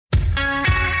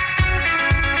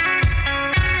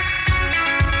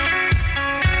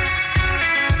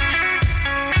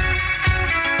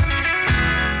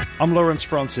I'm Lawrence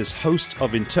Francis, host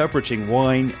of Interpreting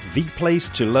Wine, the place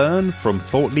to learn from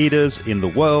thought leaders in the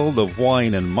world of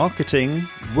wine and marketing,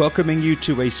 welcoming you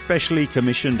to a specially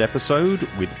commissioned episode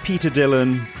with Peter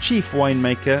Dillon, Chief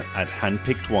Winemaker at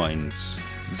Handpicked Wines.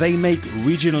 They make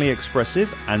regionally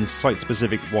expressive and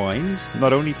site-specific wines,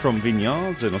 not only from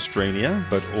vineyards in Australia,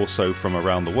 but also from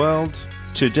around the world.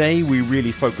 Today, we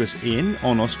really focus in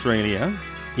on Australia,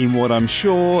 in what I'm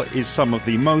sure is some of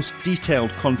the most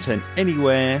detailed content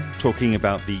anywhere, talking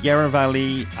about the Yarra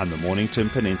Valley and the Mornington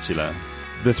Peninsula.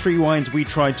 The 3 wines we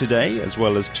tried today, as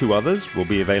well as 2 others, will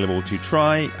be available to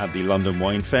try at the London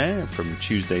Wine Fair from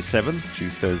Tuesday 7th to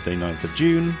Thursday 9th of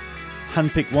June.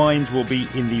 Handpicked Wines will be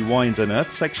in the Wines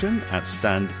Unearthed section at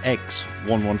stand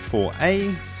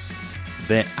X114A.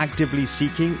 They're actively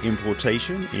seeking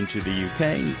importation into the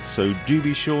UK, so do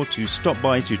be sure to stop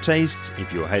by to taste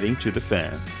if you're heading to the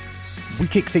fair. We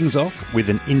kick things off with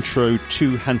an intro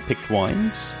to Handpicked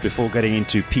Wines before getting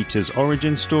into Peter's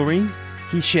origin story.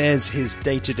 He shares his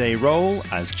day-to-day role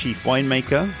as chief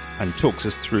winemaker and talks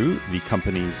us through the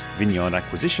company's vineyard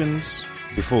acquisitions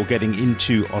before getting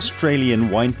into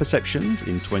Australian wine perceptions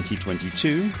in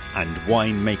 2022 and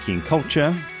winemaking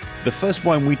culture. The first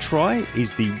wine we try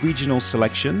is the Regional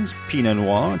Selections Pinot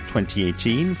Noir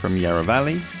 2018 from Yarra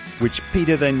Valley, which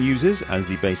Peter then uses as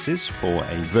the basis for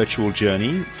a virtual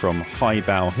journey from High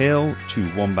Bow Hill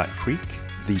to Wombat Creek,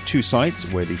 the 2 sites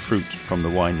where the fruit from the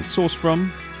wine is sourced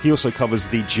from. He also covers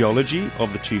the geology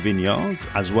of the 2 vineyards,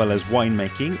 as well as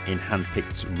winemaking in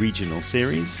Handpicked's regional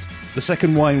series. The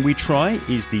second wine we try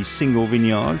is the Single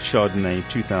Vineyard Chardonnay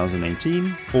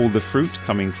 2018, all the fruit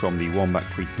coming from the Wombat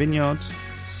Creek vineyard.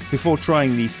 Before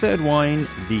trying the third wine,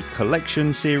 the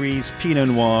Collection Series Pinot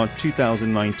Noir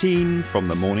 2019 from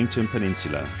the Mornington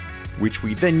Peninsula, which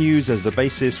we then use as the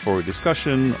basis for a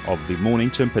discussion of the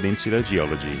Mornington Peninsula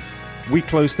geology. We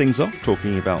close things off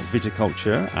talking about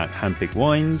viticulture at Handpicked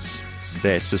Wines,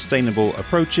 their sustainable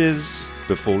approaches,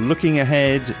 before looking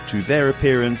ahead to their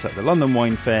appearance at the London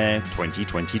Wine Fair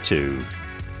 2022.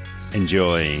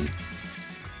 Enjoy.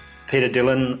 Peter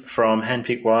Dillon from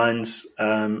Handpicked Wines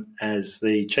as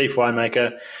the chief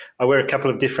winemaker. I wear a couple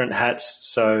of different hats,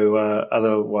 so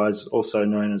otherwise also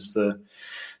known as the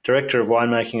director of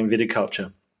winemaking and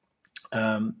viticulture.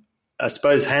 I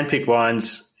suppose Handpicked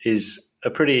Wines is a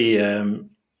pretty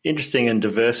interesting and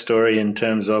diverse story in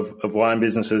terms of wine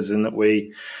businesses, in that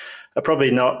we are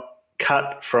probably not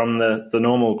cut from the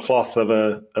normal cloth of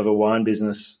a wine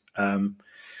business.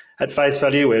 At face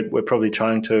value, we're probably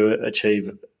trying to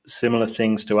achieve similar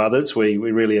things to others. We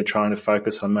really are trying to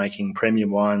focus on making premium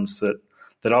wines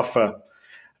that offer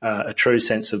a true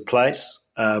sense of place.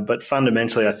 But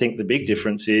fundamentally, I think the big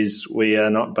difference is we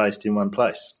are not based in one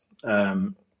place.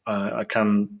 I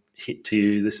come to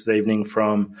you this evening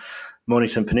from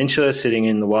Mornington Peninsula, sitting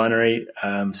in the winery,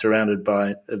 surrounded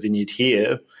by a vineyard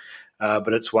here.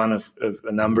 But it's one of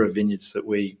a number of vineyards that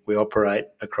we operate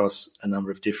across a number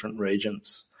of different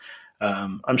regions.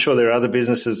 I'm sure there are other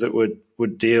businesses that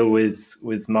would deal with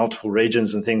multiple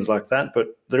regions and things like that,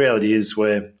 but the reality is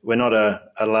we're not a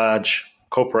large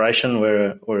corporation.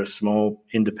 We're a small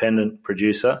independent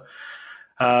producer,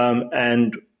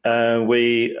 and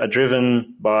we are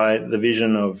driven by the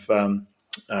vision of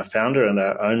our founder and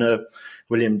our owner,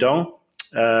 William Dong,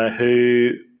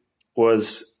 who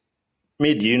was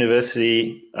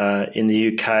mid-university in the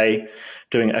UK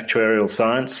doing actuarial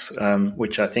science,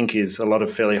 which I think is a lot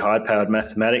of fairly high-powered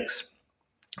mathematics.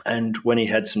 And when he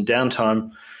had some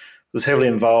downtime, was heavily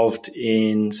involved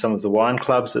in some of the wine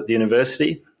clubs at the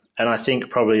university. And I think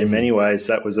probably in many ways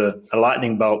that was a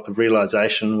lightning bolt of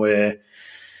realisation, where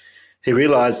he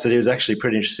realised that he was actually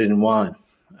pretty interested in wine.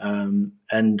 And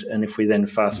if we then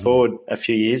fast forward a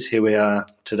few years, here we are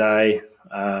today,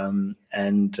 and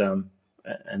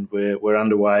we're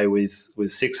underway with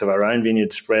 6 of our own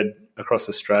vineyards spread across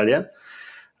Australia,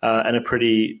 and a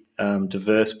pretty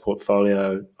diverse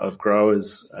portfolio of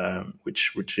growers,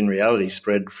 which in reality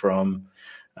spread from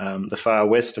the far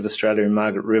west of Australia in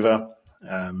Margaret River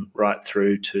right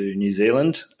through to New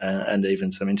Zealand, and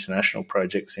even some international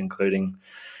projects, including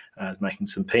making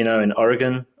some Pinot in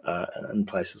Oregon and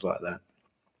places like that.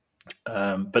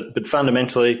 But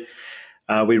fundamentally,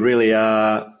 we really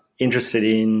are interested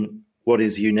in what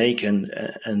is unique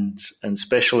and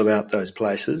special about those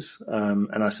places,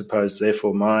 and I suppose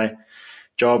therefore my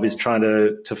job is trying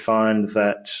to find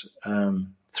that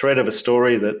thread of a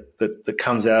story that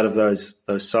comes out of those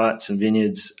sites and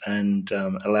vineyards, and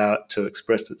allow it to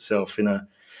express itself in a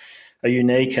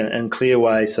unique and clear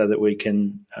way, so that we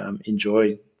can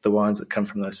enjoy the wines that come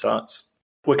from those sites.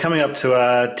 We're coming up to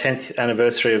our 10th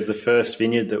anniversary of the first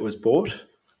vineyard that was bought.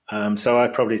 So I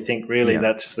probably think really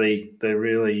that's the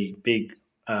really big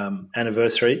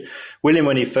anniversary. William,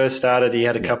 when he first started, he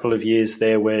had a couple of years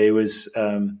there where he was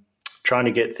trying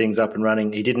to get things up and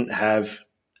running. He didn't have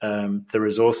the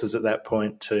resources at that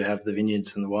point to have the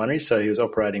vineyards and the wineries, so he was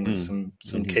operating with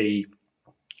some key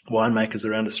winemakers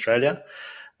around Australia.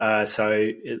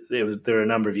 There were a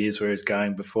number of years where he was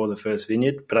going before the first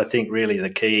vineyard, but I think really the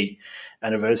key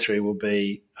anniversary will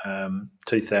be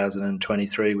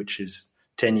 2023, which is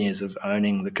 10 years of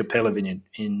owning the Capella vineyard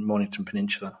in Mornington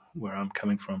Peninsula, where I'm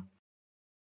coming from.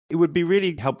 It would be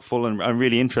really helpful and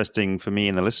really interesting for me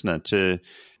and the listener to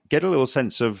get a little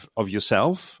sense of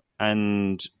yourself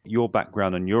and your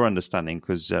background and your understanding,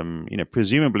 because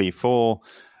presumably for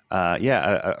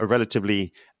a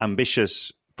relatively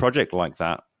ambitious project like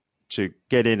that, to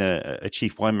get in a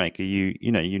chief winemaker,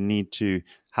 you need to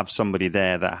have somebody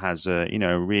there that has a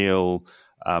real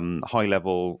high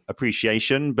level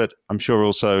appreciation, but I'm sure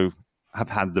also have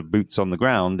had the boots on the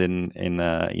ground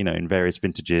in various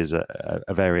vintages at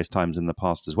various times in the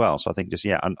past as well. So I think just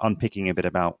unpicking a bit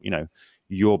about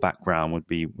your background would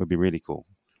be really cool.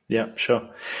 Yeah, sure.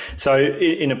 So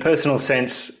in a personal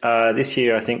sense, this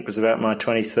year I think was about my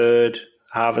 23rd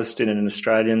harvest in an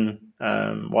Australian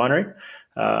winery.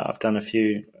 I've done a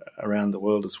few around the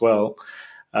world as well.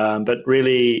 But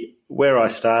really where I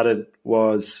started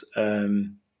was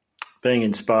being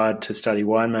inspired to study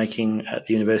winemaking at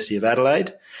the University of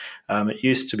Adelaide. It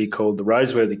used to be called the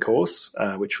Roseworthy course,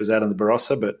 which was out on the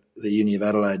Barossa, but the Uni of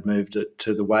Adelaide moved it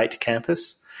to the Waite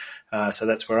campus. So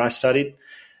that's where I studied.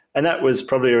 And that was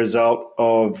probably a result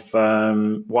of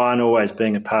wine always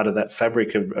being a part of that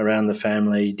fabric around the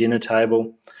family dinner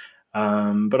table.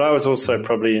 But I was also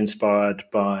probably inspired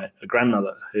by a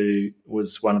grandmother who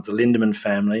was one of the Lindemann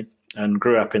family and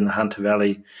grew up in the Hunter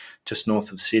Valley just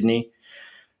north of Sydney.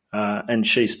 And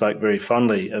she spoke very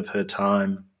fondly of her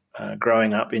time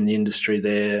growing up in the industry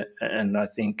there, and I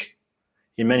think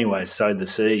in many ways sowed the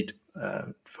seed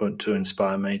to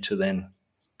inspire me to then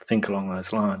think along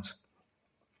those lines.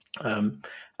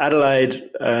 Adelaide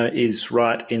is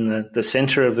right in the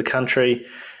centre of the country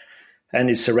and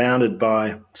is surrounded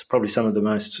by probably some of the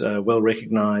most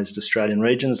well-recognised Australian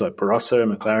regions like Barossa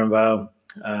and McLaren Vale.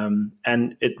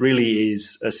 And it really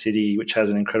is a city which has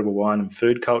an incredible wine and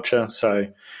food culture. So,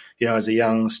 as a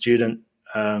young student,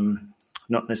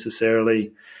 not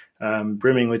necessarily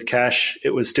brimming with cash,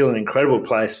 it was still an incredible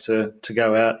place to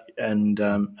go out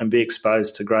and be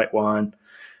exposed to great wine.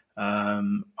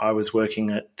 I was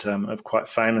working at a quite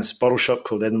famous bottle shop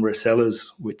called Edinburgh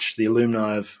Cellars, which the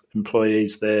alumni of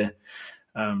employees there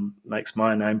makes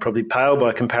my name probably pale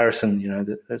by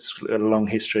comparison. That's a long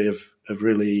history of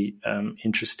really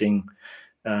interesting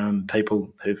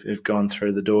people who've gone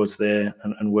through the doors there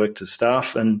and worked as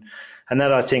staff. And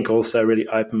that, I think, also really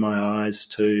opened my eyes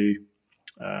to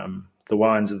the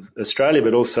wines of Australia,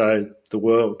 but also the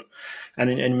world. And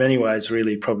in many ways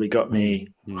really probably got me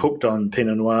hooked on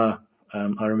Pinot Noir.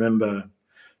 I remember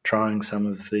trying some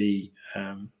of the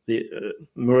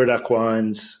Muraduck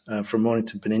wines from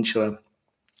Mornington Peninsula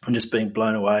and just being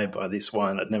blown away by this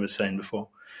wine I'd never seen before.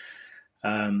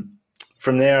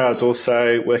 From there, I was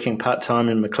also working part-time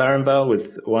in McLaren Vale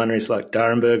with wineries like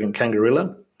D'Arenberg and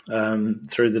Kangarilla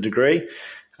through the degree,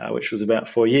 which was about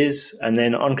 4 years. And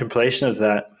then on completion of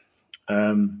that,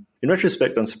 in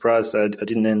retrospect, I'm surprised I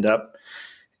didn't end up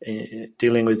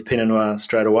dealing with Pinot Noir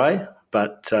straight away,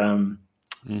 but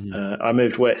I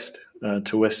moved west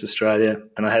to West Australia,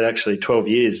 and I had actually 12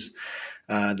 years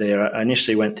there. I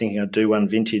initially went thinking I'd do one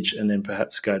vintage and then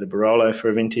perhaps go to Barolo for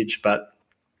a vintage, but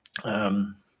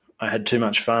I had too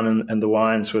much fun and the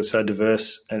wines were so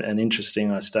diverse and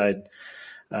interesting, I stayed.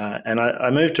 And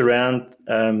I moved around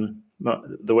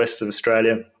the west of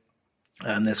Australia.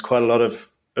 There's quite a lot of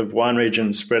wine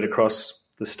regions spread across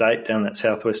the state down that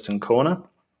southwestern corner.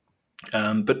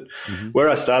 But where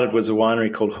I started was a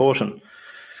winery called Horton,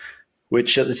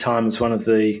 which at the time was one of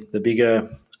the bigger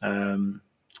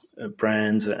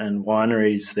brands and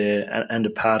wineries there, and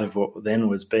a part of what then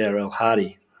was BRL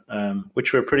Hardy,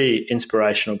 which were a pretty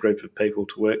inspirational group of people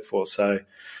to work for. So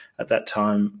at that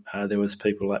time, there was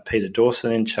people like Peter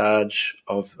Dillon in charge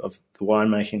of the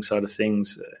winemaking side of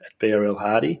things at BRL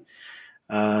Hardy.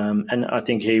 And I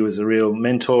think he was a real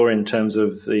mentor in terms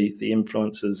of the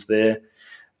influences there.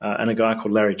 And a guy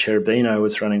called Larry Cherubino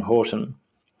was running Horton.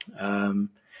 And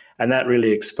that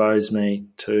really exposed me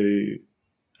to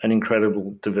an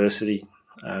incredible diversity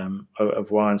of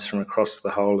wines from across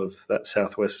the whole of that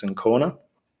southwestern corner.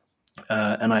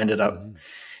 And I ended up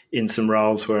in some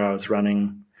roles where I was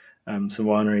running some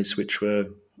wineries which were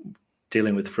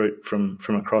dealing with fruit from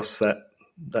across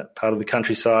that part of the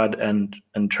countryside and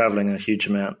travelling a huge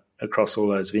amount across all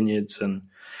those vineyards and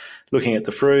looking at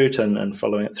the fruit and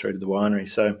following it through to the winery.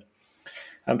 So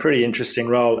a pretty interesting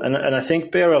role. And I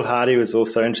think BRL Hardy was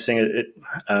also interesting.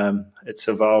 It's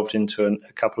evolved into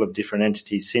a couple of different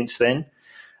entities since then.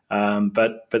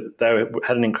 But they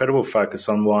had an incredible focus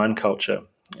on wine culture.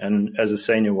 And as a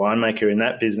senior winemaker in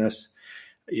that business,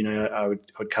 I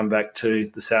would come back to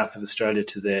the south of Australia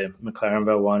to their McLaren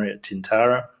Vale winery at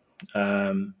Tintara,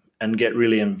 and get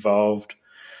really involved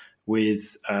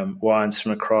with wines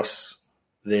from across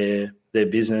their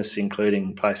business,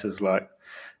 including places like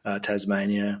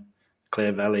Tasmania,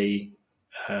 Clare Valley,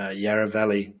 Yarra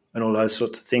Valley, and all those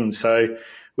sorts of things. So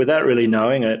without really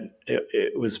knowing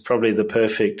it was probably the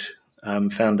perfect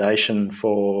foundation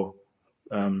for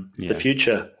the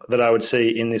future that I would see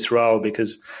in this role,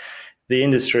 because the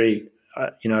industry,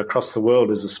 across the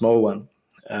world is a small one.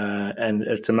 And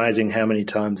it's amazing how many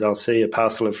times I'll see a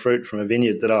parcel of fruit from a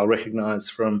vineyard that I'll recognise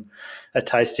from a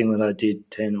tasting that I did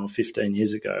 10 or 15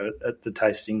 years ago at the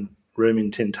tasting room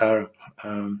in Tintara.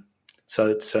 So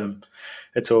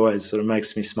it's always sort of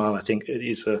makes me smile. I think it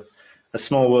is a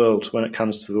small world when it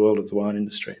comes to the world of the wine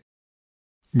industry.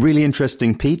 Really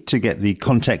interesting, Pete, to get the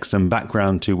context and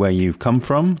background to where you've come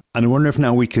from. And I wonder if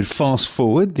now we could fast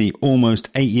forward the almost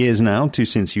 8 years now to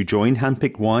since you joined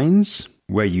Handpicked Wines,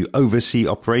 where you oversee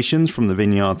operations from the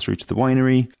vineyard through to the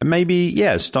winery, and maybe,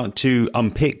 start to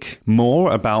unpick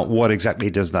more about what exactly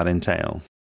does that entail.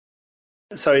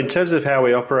 So in terms of how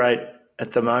we operate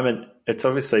at the moment, it's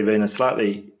obviously been a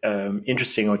slightly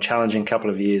interesting or challenging couple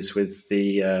of years with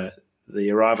the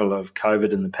arrival of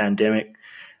COVID and the pandemic.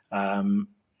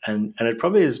 And it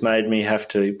probably has made me have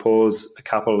to pause a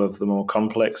couple of the more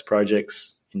complex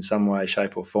projects in some way,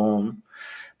 shape or form.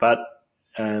 But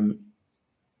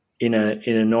in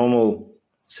a normal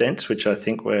sense, which I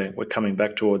think we're coming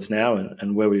back towards now,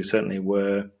 and where we certainly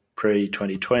were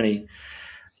pre-2020,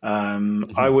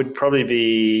 I would probably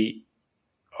be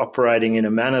operating in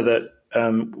a manner that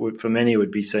for many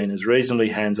would be seen as reasonably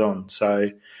hands-on.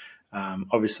 So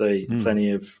obviously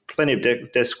plenty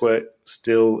of desk work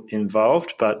still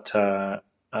involved, but I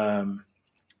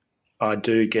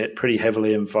do get pretty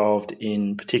heavily involved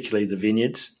in particularly the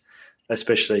vineyards,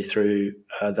 especially through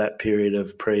that period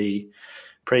of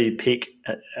pre-pick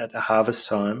at harvest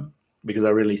time, because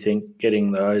I really think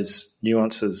getting those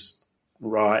nuances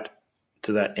right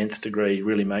to that nth degree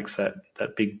really makes that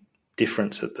big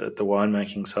difference at the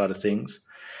winemaking side of things.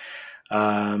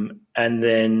 And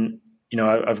then,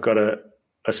 I've got a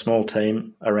small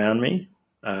team around me,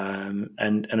 and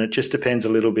it just depends a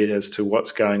little bit as to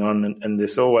what's going on. And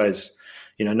there's always,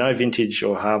 no vintage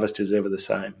or harvest is ever the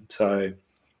same. So,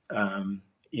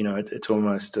 it's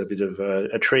almost a bit of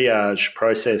a triage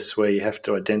process where you have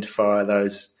to identify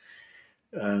those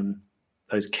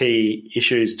key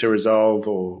issues to resolve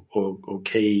or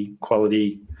key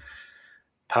quality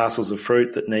parcels of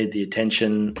fruit that need the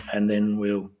attention, and then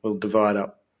we'll divide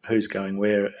up who's going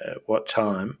where at what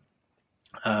time.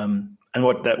 And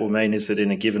what that will mean is that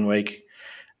in a given week,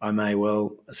 I may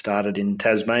well start it in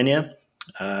Tasmania,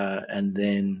 and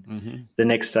then the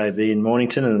next day be in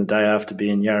Mornington, and the day after be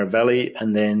in Yarra Valley,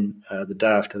 and then the day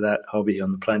after that I'll be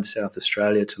on the plane to South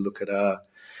Australia to look at our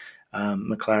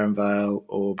McLaren Vale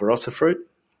or Barossa fruit.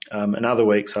 And other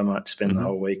weeks I might spend the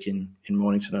whole week in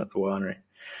Mornington at the winery.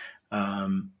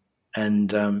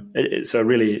 So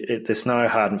really there's no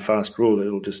hard and fast rule.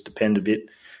 It'll just depend a bit.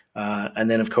 And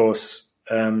then, of course,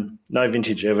 no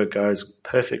vintage ever goes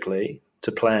perfectly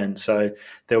to plan. So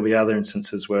there'll be other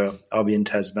instances where I'll be in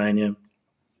Tasmania,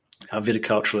 our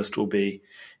viticulturalist will be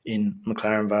in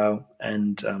McLaren Vale,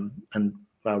 and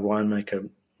our winemaker,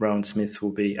 Rowan Smith,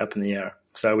 will be up in the Yarra.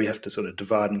 So we have to sort of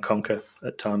divide and conquer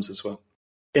at times as well.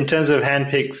 In terms of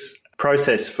Handpicked's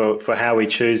process for how we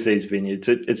choose these vineyards,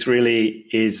 it's really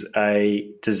is a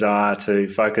desire to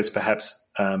focus perhaps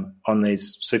on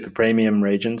these super premium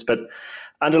regions, but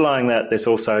underlying that, there's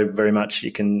also very much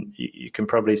you can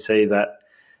probably see that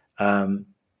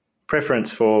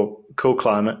preference for cool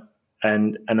climate,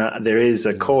 and there is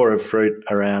a core of fruit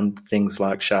around things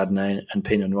like Chardonnay and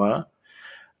Pinot Noir,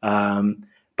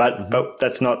 but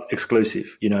that's not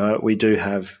exclusive. We do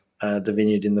have the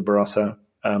vineyard in the Barossa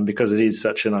because it is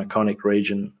such an iconic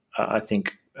region. I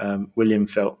think William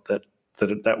felt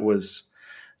that was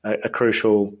a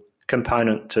crucial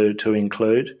component to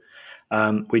include.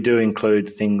 We do include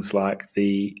things like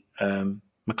the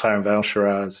McLaren Vale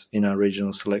Shiraz in our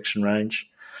regional selection range,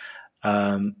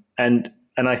 and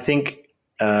I think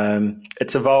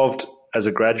it's evolved as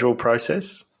a gradual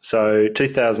process. So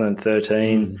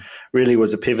 2013 really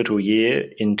was a pivotal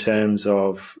year in terms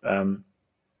of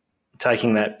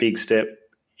taking that big step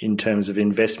in terms of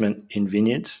investment in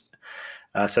vineyards.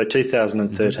 So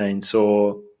 2013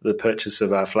 saw the purchase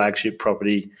of our flagship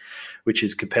property, which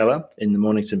is Capella in the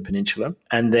Mornington Peninsula.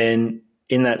 And then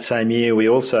in that same year, we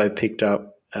also picked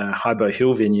up Highbow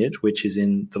Hill Vineyard, which is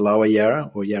in the lower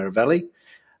Yarra or Yarra Valley.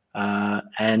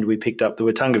 And we picked up the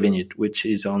Watunga Vineyard, which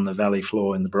is on the valley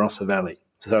floor in the Barossa Valley.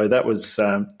 So that was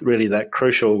really that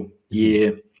crucial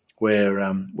year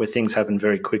where things happened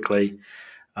very quickly.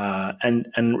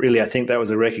 And really, I think that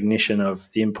was a recognition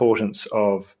of the importance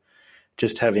of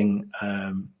just having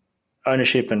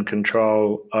ownership and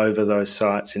control over those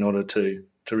sites in order to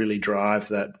really drive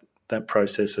that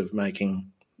process of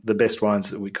making the best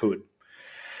wines that we could.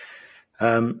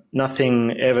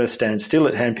 Nothing ever stands still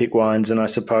at Handpicked Wines, and I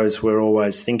suppose we're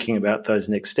always thinking about those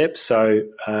next steps. So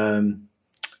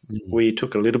we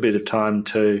took a little bit of time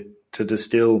to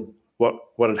distill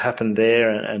what had happened there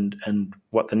and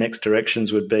what the next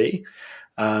directions would be.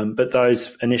 But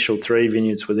those initial 3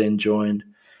 vineyards were then joined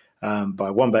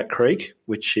by Wombat Creek,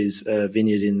 which is a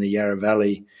vineyard in the Yarra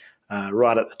Valley,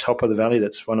 right at the top of the valley.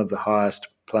 That's one of the highest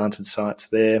planted sites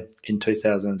there in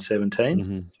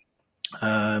 2017.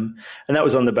 And that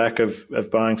was on the back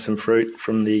of buying some fruit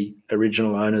from the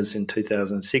original owners in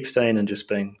 2016 and just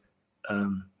being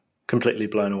completely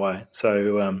blown away.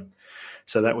 So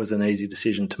that was an easy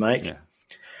decision to make. Yeah.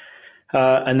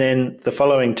 And then the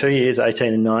following 2 years,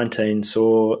 18 and 19,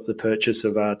 saw the purchase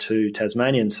of our 2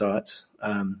 Tasmanian sites,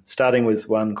 starting with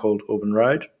one called Auburn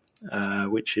Road,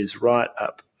 which is right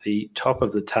up the top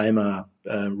of the Tamar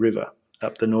River,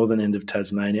 up the northern end of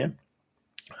Tasmania.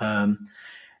 And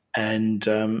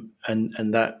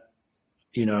that,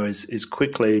 is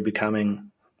quickly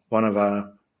becoming one of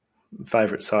our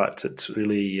favourite sites. It's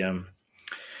really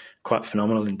quite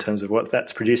phenomenal in terms of what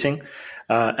that's producing.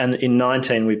 And in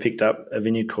 19, we picked up a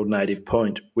vineyard called Native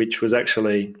Point, which was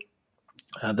actually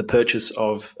the purchase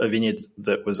of a vineyard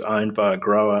that was owned by a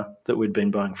grower that we'd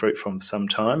been buying fruit from for some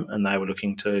time, and they were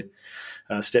looking to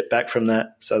step back from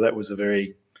that. So that was a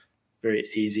very, very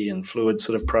easy and fluid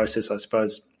sort of process, I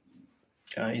suppose,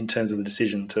 in terms of the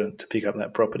decision to pick up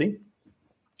that property.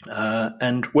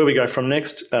 And where we go from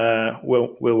next,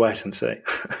 we'll wait and see.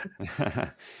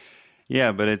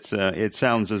 Yeah, but it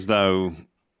sounds as though,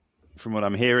 from what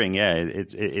I'm hearing,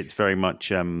 it's very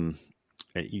much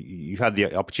you've had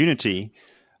the opportunity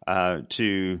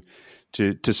to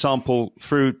sample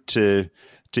fruit, to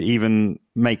even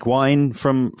make wine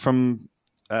from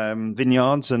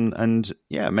vineyards, and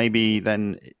maybe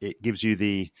then it gives you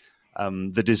the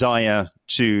desire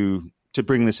to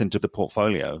bring this into the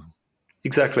portfolio.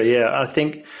 Exactly. Yeah, I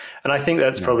think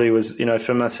that's probably was,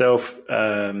 for myself.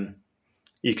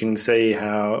 You can see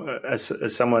how,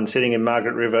 as someone sitting in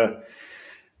Margaret River,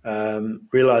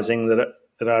 realising that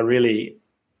I really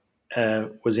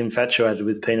was infatuated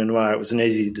with Pinot Noir, it was an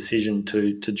easy decision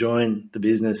to join the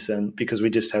business, and because we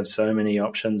just have so many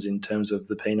options in terms of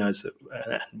the Pinots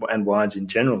and wines in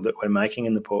general that we're making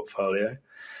in the portfolio.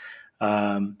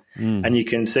 And you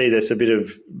can see there's a bit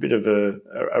of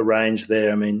a range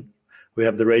there. I mean, we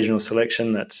have the regional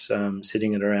selection that's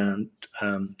sitting at around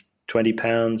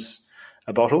 £20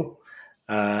 a bottle,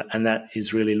 and that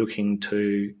is really looking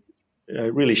to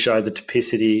really show the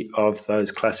typicity of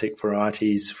those classic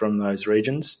varieties from those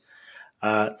regions.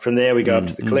 From there, we go up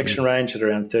to the collection range at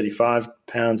around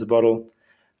 £35 a bottle,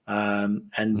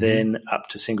 and then up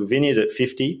to single vineyard at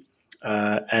 50.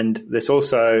 And there's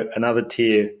also another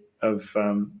tier of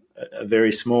a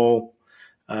very small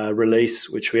release,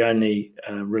 which we only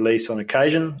release on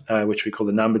occasion, which we call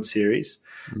the numbered series,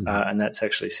 and that's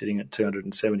actually sitting at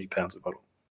 £270 a bottle.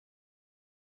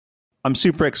 I'm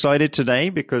super excited today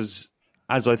because,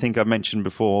 as I think I've mentioned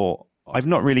before, I've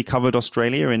not really covered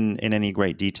Australia in any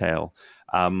great detail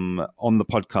on the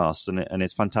podcast, and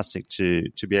it's fantastic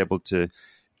to be able to,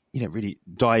 really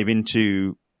dive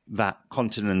into that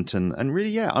continent and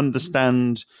really,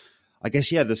 understand, I guess,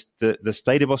 the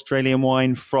state of Australian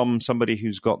wine from somebody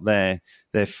who's got their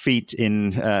feet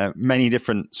in many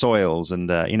different soils,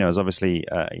 and is obviously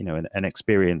an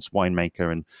experienced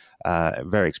winemaker and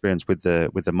very experienced with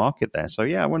the market there. So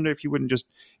I wonder if you wouldn't just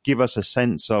give us a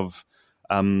sense of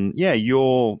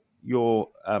your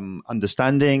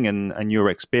understanding and your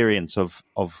experience of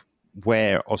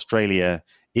where Australia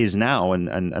is now,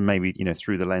 and maybe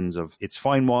through the lens of its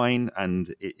fine wine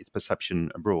and its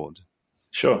perception abroad.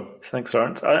 Sure. Thanks,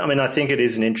 Lawrence. I think it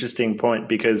is an interesting point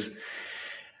because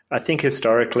I think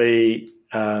historically,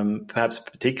 perhaps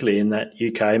particularly in that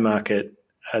UK market,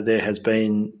 there has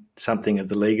been something of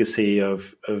the legacy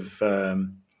of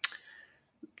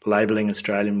labelling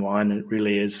Australian wine. It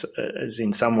really is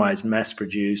in some ways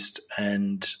mass-produced,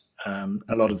 and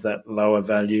a lot of that lower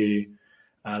value,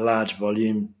 large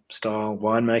volume style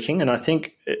winemaking, and I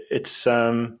think it's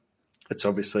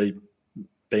obviously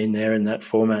been there in that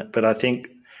format. But I think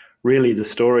really the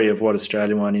story of what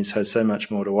Australian wine is has so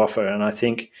much more to offer, and I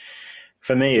think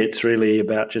for me it's really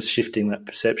about just shifting that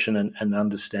perception and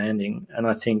understanding. And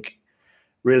I think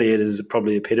really it is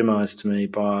probably epitomised to me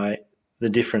by the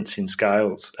difference in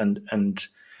scales and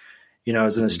you know,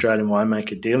 as an Australian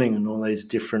winemaker dealing in all these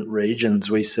different regions,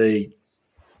 we see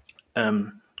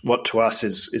what to us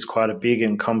is quite a big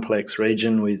and complex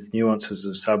region with nuances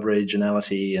of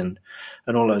sub-regionality and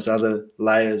all those other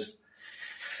layers,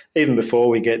 even before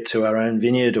we get to our own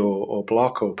vineyard or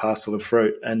block or parcel of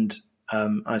fruit. And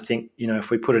I think, you know, if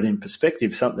we put it in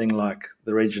perspective, something like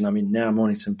the region I'm in now,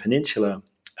 Mornington Peninsula,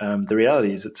 the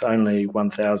reality is it's only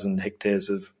 1,000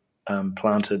 hectares of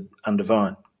planted under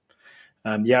vine.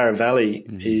 Yarra Valley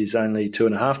is only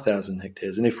 2,500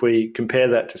 hectares. And if we compare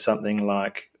that to something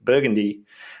like Burgundy,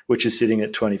 which is sitting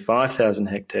at 25,000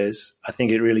 hectares, I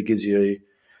think it really gives you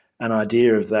an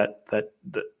idea of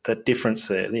that difference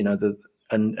there. You know,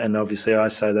 and obviously I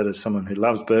say that as someone who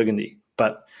loves Burgundy,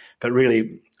 but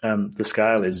really the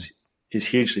scale is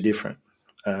hugely different.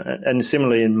 And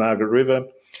similarly in Margaret River,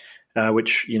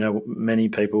 which, you know, many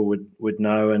people would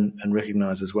know and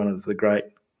recognise as one of the great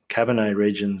Cabernet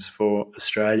regions for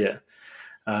Australia.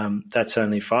 That's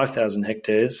only 5,000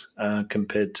 hectares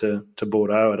compared to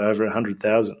Bordeaux at over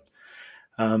 100,000.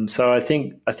 So I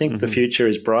think the future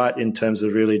is bright in terms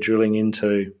of really drilling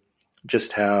into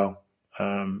just how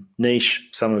niche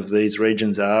some of these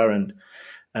regions are and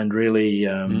really you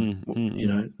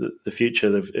know the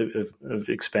future of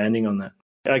expanding on that.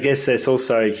 I guess there's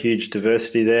also huge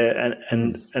diversity there,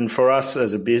 and for us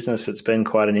as a business, it's been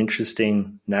quite an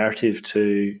interesting narrative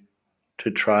to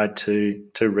try to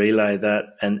relay that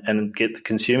and get the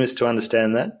consumers to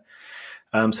understand that.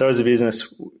 So as a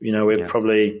business, you know, we've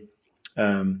probably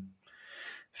found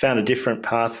a different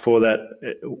path for that.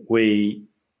 We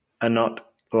are not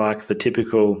like the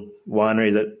typical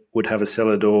winery that would have a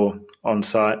cellar door on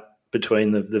site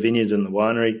between the vineyard and the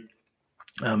winery.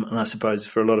 And I suppose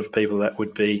for a lot of people that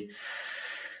would be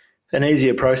an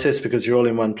easier process because you're all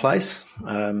in one place.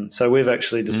 So we've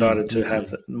actually decided to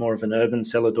have more of an urban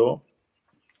cellar door.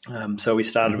 So we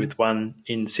started with one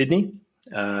in Sydney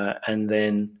and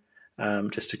then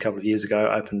just a couple of years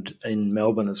ago opened in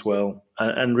Melbourne as well.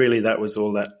 And really that was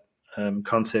all that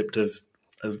concept of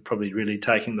probably really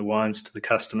taking the wines to the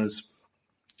customers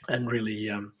and really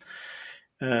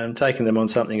taking them on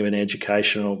something of an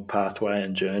educational pathway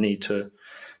and journey to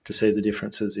see the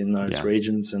differences in those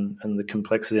regions and the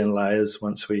complexity and layers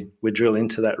once we drill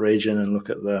into that region and look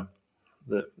at the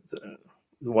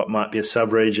what might be a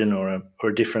sub-region or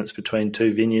a difference between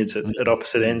two vineyards at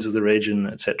opposite ends of the region,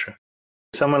 etc.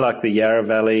 Somewhere like the Yarra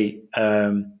Valley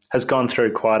has gone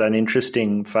through quite an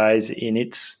interesting phase in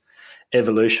its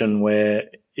evolution where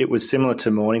it was similar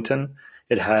to Mornington.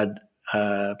 It had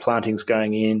plantings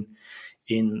going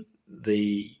in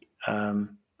the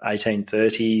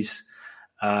 1830s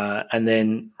and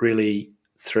then really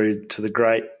through to the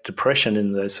Great Depression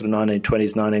in the sort of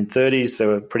 1920s, 1930s. There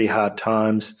were pretty hard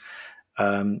times.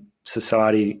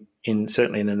 Society,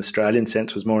 certainly in an Australian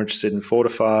sense, was more interested in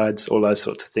fortifieds. All those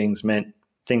sorts of things meant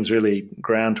things really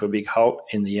ground to a big halt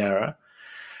in the Yarra.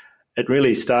 It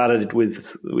really started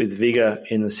with vigour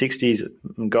in the 60s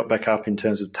and got back up in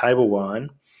terms of table wine.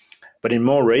 But in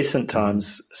more recent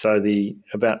times, so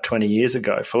about 20 years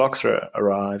ago, phylloxera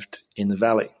arrived in the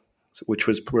valley, which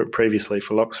was previously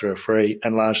phylloxera free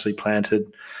and largely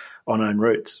planted on own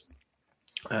roots.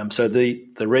 So the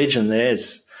region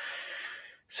there's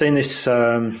seen this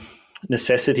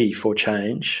necessity for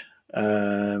change,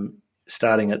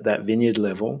 starting at that vineyard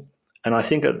level. And I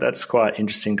think that's quite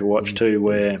interesting to watch too,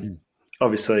 where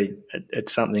obviously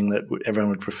it's something that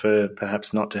everyone would prefer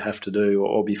perhaps not to have to do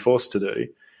or be forced to do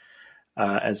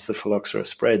as the phylloxera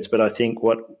spreads. But I think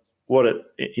what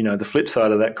it, you know, the flip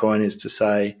side of that coin is to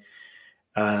say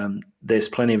there's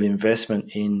plenty of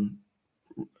investment in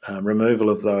removal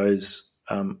of those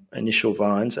initial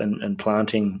vines and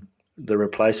planting the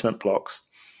replacement blocks.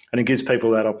 And it gives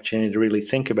people that opportunity to really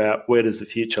think about where does the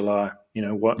future lie? You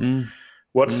know,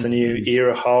 what's the new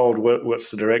era hold?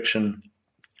 What's the direction?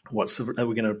 Are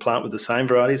we going to plant with the same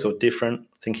varieties or different?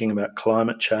 Thinking about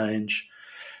climate change,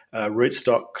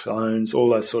 rootstock clones, all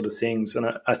those sort of things.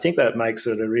 And I think that makes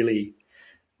it a really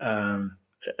and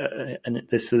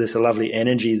there's a lovely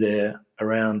energy there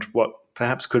around what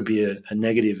perhaps could be a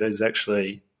negative is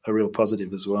actually a real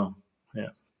positive as well. Yeah.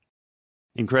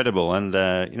 Incredible. And,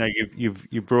 you know,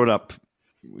 you've brought up,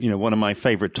 you know, one of my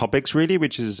favorite topics really,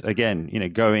 which is, again, you know,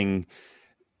 going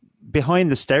behind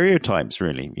the stereotypes,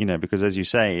 really, because as you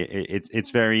say, it's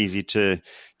very easy to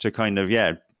kind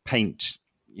of paint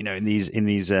in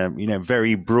these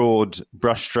very broad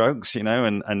brushstrokes,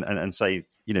 and say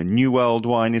New World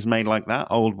wine is made like that,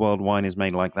 Old World wine is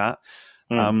made like that.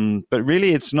 But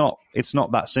really, it's not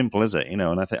that simple, is it? And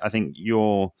I think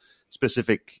your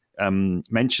specific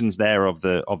mentions there of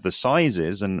the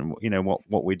sizes and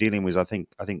what we're dealing with, I think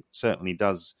certainly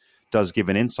does give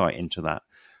an insight into that.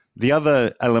 The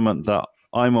other element that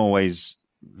I'm always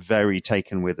very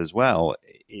taken with as well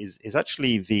is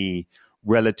actually the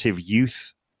relative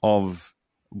youth of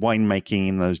winemaking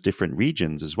in those different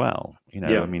regions as well.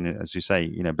 I mean, as you say,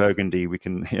 Burgundy, we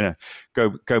can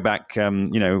go back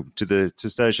to the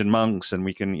Cistercian monks, and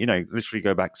we can literally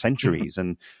go back centuries,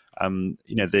 and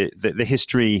the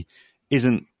history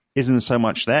isn't so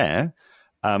much there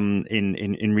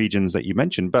in regions that you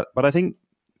mentioned, but I think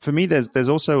for me there's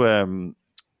also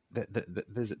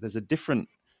there's a different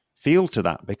feel to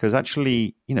that, because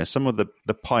actually some of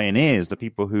the pioneers, the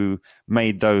people who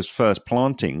made those first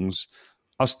plantings,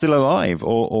 are still alive,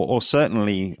 or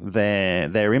certainly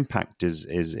their impact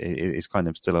is kind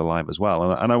of still alive as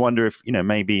well. And I wonder if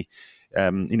maybe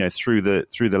through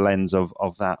the lens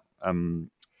of that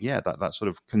that sort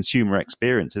of consumer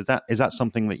experience, is that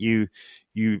something that you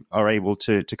are able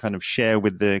to kind of share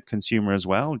with the consumer as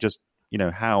well? Just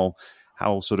how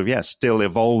sort of still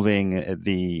evolving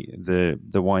the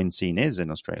wine scene is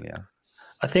in Australia.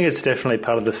 I think it's definitely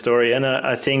part of the story, and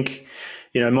I think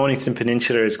Mornington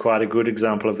Peninsula is quite a good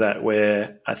example of that,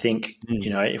 where I think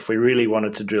if we really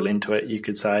wanted to drill into it, you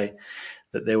could say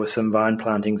that there were some vine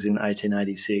plantings in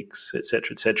 1886, et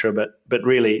cetera, but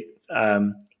really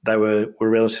they were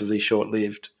relatively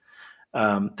short-lived.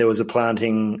 There was a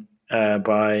planting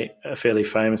by a fairly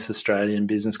famous Australian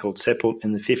business called Seppelt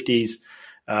in the 50s,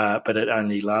 but it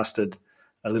only lasted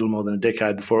a little more than a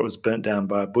decade before it was burnt down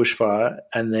by a bushfire,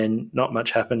 and then not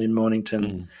much happened in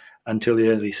Mornington until the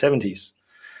early 70s.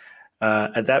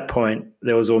 At that point,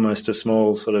 there was almost a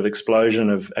small sort of explosion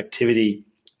of activity,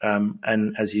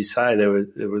 and as you say, there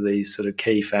were these sort of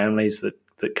key families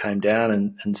that came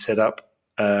down and set up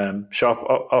shop,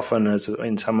 often as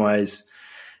in some ways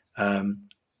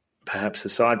perhaps a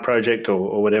side project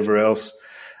or whatever else,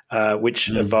 which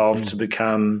evolved to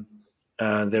become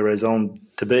their raison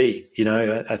to be,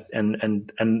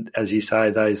 and as you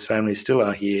say, those families still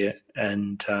are here,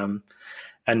 and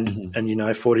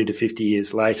 40 to 50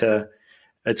 years later,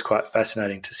 it's quite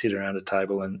fascinating to sit around a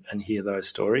table and hear those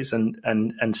stories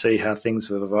and see how things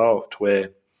have evolved, where,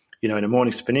 in a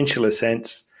Mornington Peninsula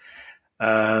sense,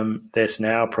 there's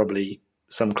now probably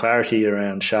some clarity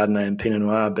around Chardonnay and Pinot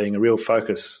Noir being a real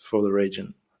focus for the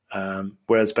region,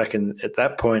 whereas back at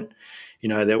that point,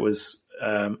 there was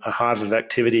a hive of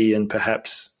activity and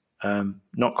perhaps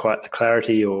not quite the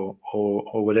clarity or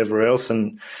whatever else.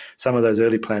 And some of those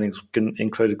early plantings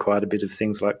included quite a bit of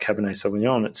things like Cabernet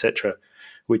Sauvignon, etc.,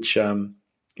 which,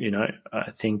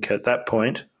 I think at that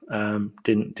point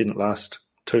didn't last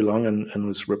too long and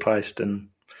was replaced and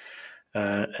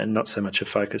not so much a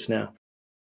focus now.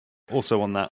 Also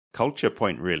on that culture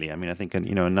point, really, I mean, I think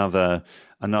another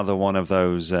one of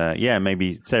those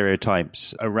maybe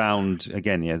stereotypes around,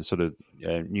 again, sort of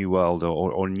New World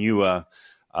or newer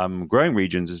growing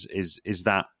regions is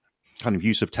that kind of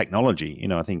use of technology.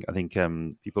 I think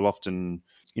people often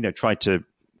try to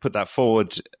put that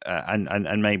forward,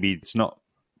 and maybe it's not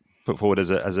put forward as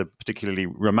a particularly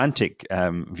romantic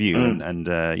view, and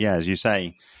as you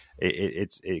say,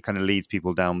 it kind of leads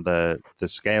people down the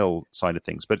scale side of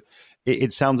things. But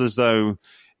it sounds as though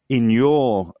in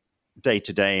your day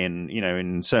to day,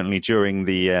 and certainly during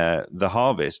the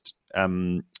harvest,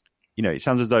 it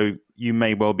sounds as though you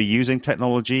may well be using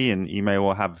technology, and you may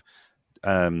well have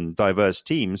diverse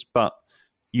teams, but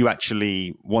you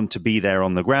actually want to be there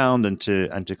on the ground and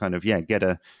to kind of get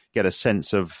a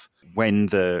sense of when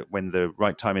the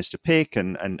right time is to pick,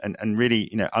 and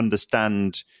really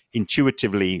understand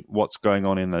intuitively what's going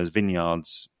on in those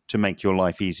vineyards to make your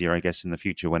life easier, I guess, in the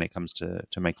future when it comes to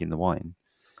making the wine.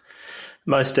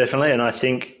 Most definitely, and I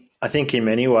think in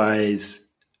many ways,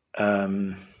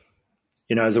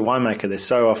 as a winemaker, there's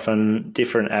so often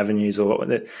different avenues, or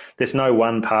there's no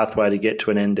one pathway to get to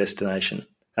an end destination.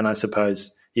 And I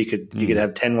suppose you could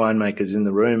have 10 winemakers in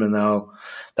the room, and they'll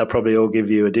probably all give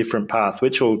you a different path,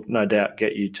 which will no doubt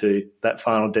get you to that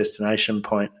final destination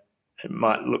point. It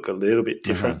might look a little bit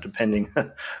different depending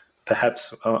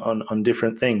perhaps on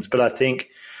different things. But I think,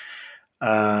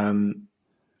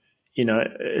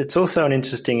 it's also an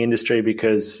interesting industry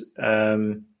because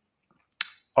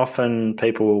often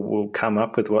people will come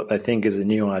up with what they think is a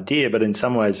new idea, but in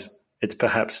some ways it's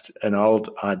perhaps an old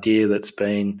idea that's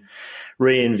been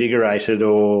reinvigorated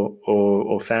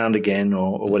or found again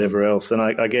or whatever else. And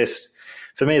I guess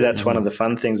for me, that's one of the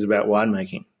fun things about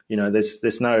winemaking.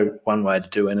 There's no one way to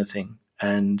do anything,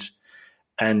 and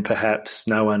perhaps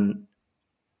no one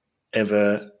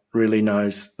ever really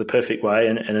knows the perfect way,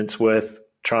 and it's worth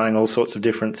trying all sorts of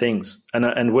different things.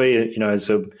 And we, as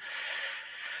a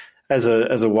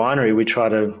winery, we try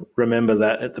to remember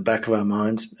that at the back of our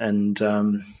minds, and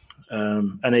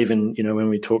even when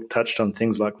we touched on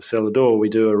things like the cellar door, we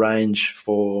do a range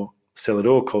for cellar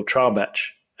door called Trial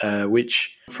Batch,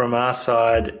 which from our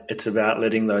side, it's about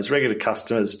letting those regular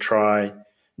customers try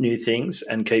new things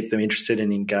and keep them interested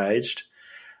and engaged,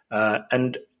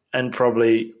 and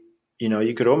probably,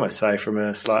 you could almost say from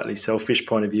a slightly selfish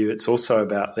point of view, it's also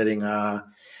about letting our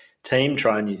team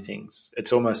try new things.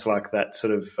 It's almost like that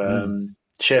sort of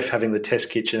chef having the test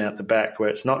kitchen out the back, where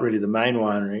it's not really the main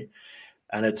winery,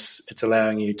 and it's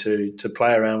allowing you to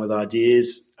play around with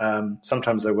ideas.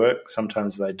 Sometimes they work,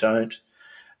 sometimes they don't.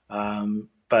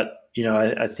 But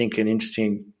I think an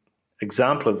interesting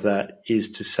example of that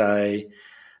is to say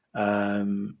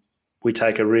we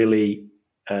take a really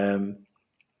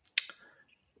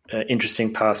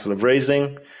interesting parcel of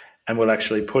Riesling, and we'll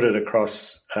actually put it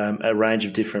across a range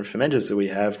of different fermenters that we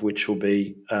have, which will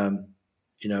be,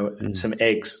 some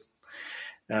eggs.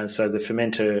 So the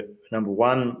fermenter number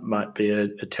one might be a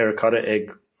terracotta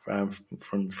egg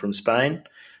from Spain.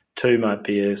 Two might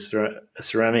be a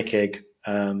ceramic egg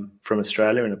from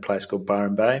Australia in a place called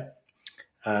Byron Bay.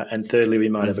 And thirdly, we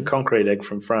might have a concrete egg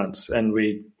from France. And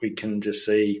we can just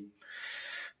see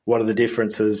what are the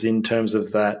differences in terms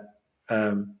of that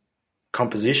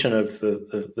composition of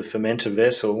the fermenter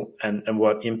vessel, and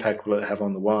what impact will it have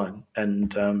on the wine,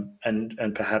 and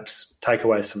perhaps take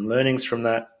away some learnings from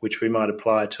that, which we might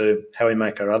apply to how we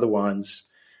make our other wines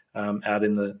out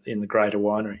in the greater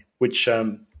winery. Which,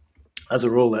 as a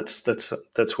rule,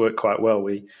 that's worked quite well.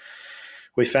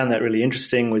 We found that really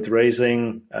interesting with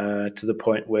Riesling, to the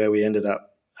point where we ended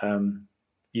up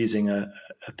using a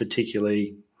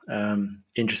particularly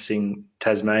interesting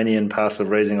Tasmanian parcel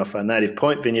of Riesling off our Native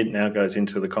Point vineyard. Now goes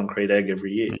into the concrete egg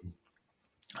every year.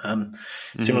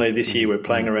 Similarly, this year we're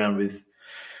playing around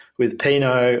with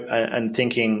Pinot and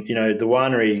thinking, the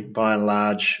winery by and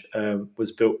large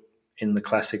was built in the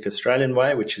classic Australian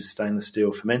way, which is stainless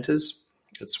steel fermenters.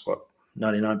 That's what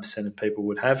 99% of people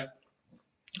would have.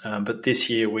 But this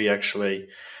year we actually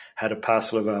had a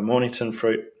parcel of our Mornington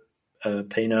fruit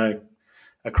Pinot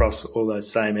across all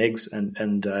those same eggs,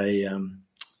 and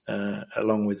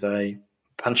along with a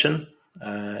puncheon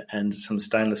and some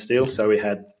stainless steel. So we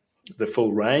had the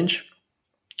full range,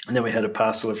 and then we had a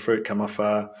parcel of fruit come off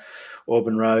our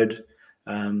Auburn Road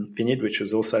vineyard, which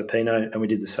was also Pinot, and we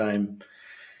did the same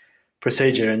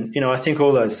procedure. And I think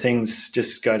all those things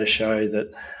just go to show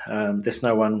that there's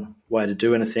no one way to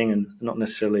do anything, and not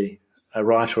necessarily a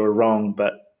right or a wrong,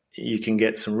 but you can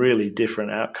get some really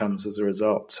different outcomes as a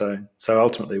result. So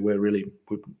ultimately, we're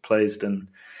pleased, and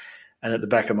at the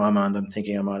back of my mind, I'm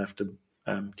thinking I might have to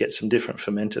get some different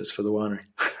fermenters for the winery.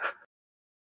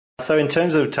 So in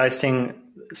terms of tasting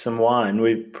some wine,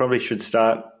 we probably should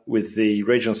start with the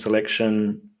regional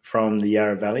selection from the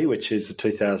Yarra Valley, which is the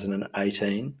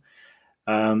 2018.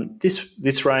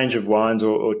 This range of wines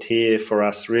or tier for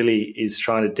us really is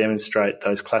trying to demonstrate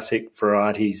those classic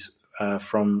varieties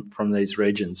from these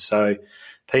regions. So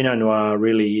Pinot Noir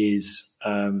really is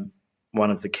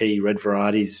one of the key red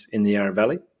varieties in the Yarra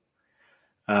Valley.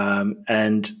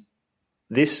 And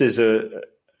this is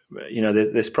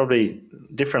there's probably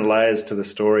different layers to the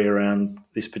story around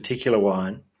this particular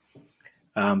wine.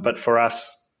 But for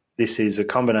us, this is a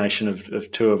combination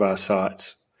of two of our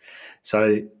sites.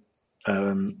 So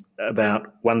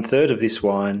about 1/3 of this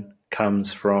wine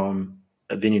comes from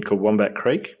a vineyard called Wombat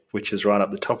Creek, which is right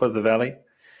up the top of the valley,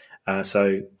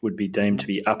 so would be deemed to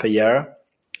be Upper Yarra.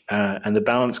 And the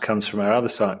balance comes from our other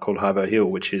site called Highbow Hill,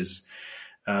 which is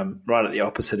right at the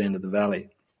opposite end of the valley.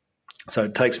 So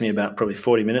it takes me about probably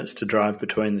 40 minutes to drive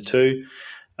between the two.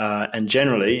 And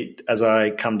generally, as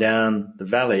I come down the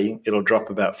valley, it'll drop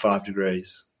about 5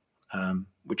 degrees,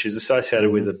 which is associated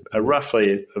with a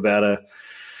roughly about a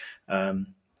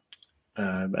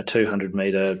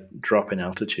 200-metre drop in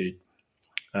altitude.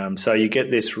 So you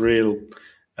get this real,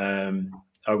 I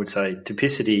would say,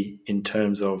 typicity in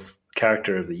terms of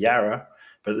character of the Yarra,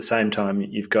 but at the same time,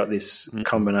 you've got this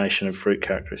combination of fruit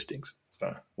characteristics.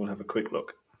 So we'll have a quick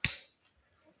look.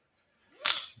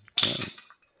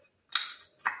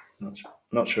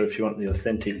 Not sure if you want the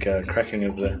authentic cracking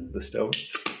of the still.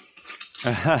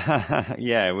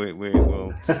 Yeah,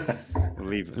 we'll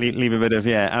leave a bit of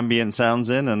ambient sounds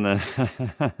in, and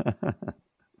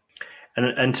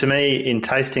and to me, in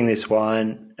tasting this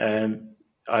wine,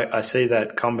 I see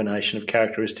that combination of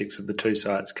characteristics of the two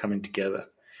sites coming together.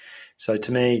 So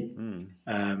to me,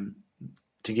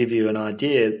 to give you an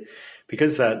idea,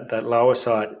 because that lower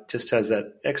site just has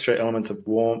that extra element of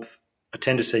warmth, I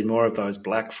tend to see more of those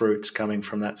black fruits coming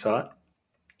from that site.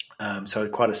 So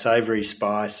quite a savoury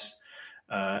spice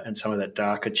and some of that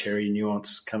darker cherry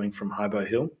nuance coming from Highbow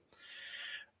Hill.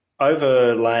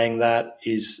 Overlaying that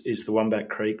is the Wombat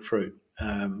Creek fruit,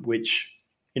 which,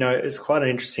 is quite an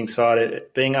interesting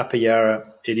site. Being Upper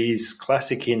Yarra, it is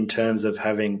classic in terms of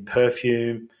having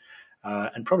perfume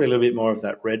and probably a little bit more of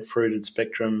that red fruited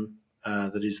spectrum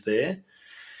that is there.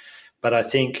 But I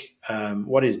think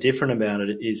what is different about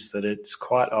it is that it's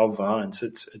quite old vines.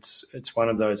 It's one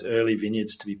of those early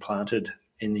vineyards to be planted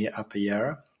in the Upper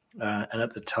Yarra. And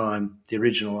at the time, the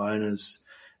original owners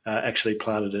actually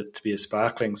planted it to be a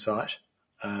sparkling site,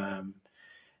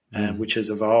 which has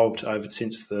evolved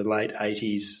since the late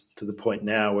 80s to the point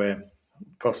now where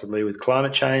possibly with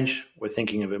climate change, we're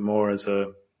thinking of it more as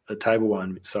a table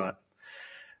wine site.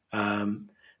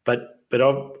 But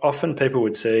often people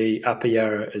would see Upper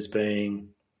Yarra as being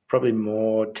probably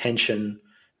more tension,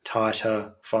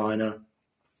 tighter, finer.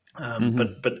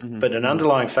 But an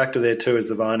underlying factor there too is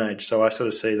the vine age. So I sort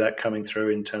of see that coming through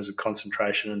in terms of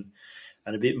concentration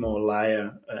and a bit more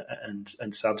layer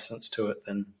and substance to it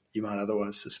than you might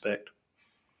otherwise suspect.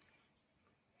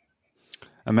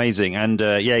 Amazing. And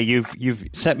you've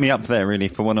set me up there really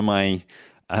for one of my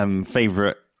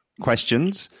favorite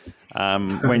questions.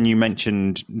 When you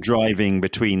mentioned driving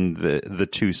between the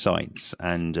two sites,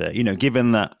 and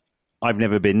given that I've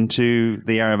never been to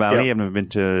the Yarra Valley, I've never been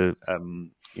to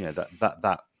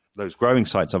those growing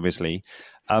sites, obviously.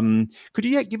 Could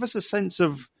you give us a sense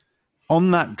of,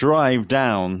 on that drive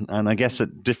down, and I guess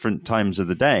at different times of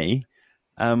the day,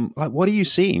 what are you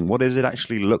seeing? What does it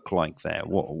actually look like there?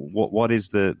 What is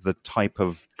the type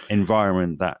of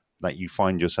environment that you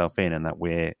find yourself in, and that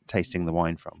we're tasting the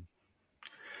wine from?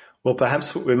 Well,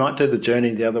 perhaps we might do the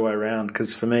journey the other way around,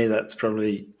 because for me that's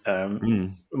probably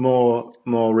more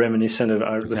reminiscent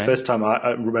of the first time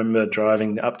I remember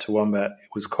driving up to Wombat.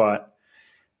 It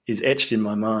is etched in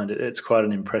my mind. It's quite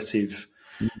an impressive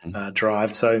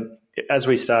drive. So as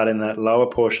we start in that lower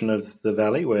portion of the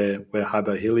valley where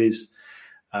Highbow Hill is,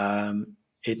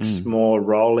 it's more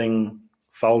rolling,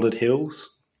 folded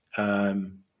hills.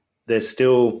 There's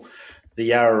still the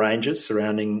Yarra Ranges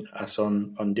surrounding us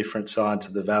on different sides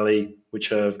of the valley, which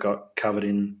have got covered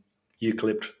in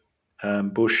eucalypt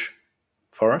bush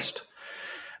forest.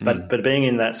 But being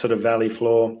in that sort of valley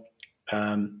floor,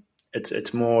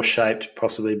 it's more shaped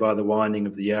possibly by the winding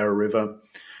of the Yarra River.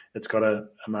 It's got a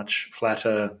much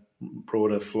flatter,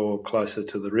 broader floor closer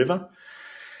to the river.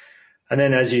 And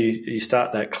then as you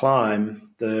start that climb,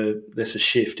 there's a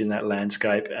shift in that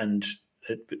landscape, and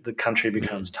the country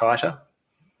becomes tighter.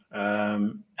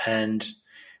 And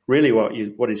really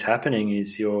what is happening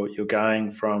is you're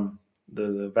going from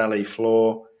the valley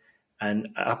floor and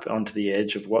up onto the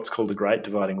edge of what's called the Great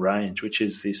Dividing Range, which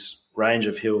is this range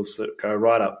of hills that go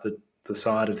right up the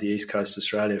side of the east coast of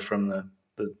Australia, from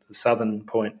the southern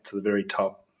point to the very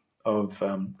top of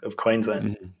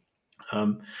Queensland.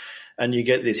 And you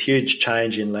get this huge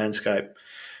change in landscape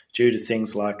due to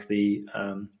things like the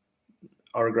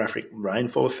orographic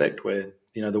rainfall effect, where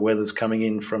the weather's coming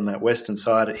in from that western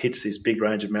side, it hits this big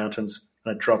range of mountains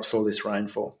and it drops all this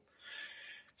rainfall.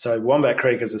 So Wombat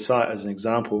Creek as a site, as an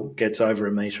example, gets over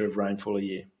a metre of rainfall a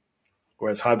year,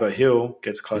 whereas Highbow Hill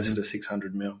gets closer to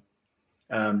 600 mil.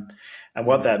 And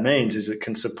what that means is it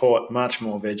can support much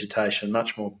more vegetation,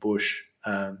 much more bush.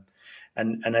 And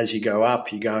as you go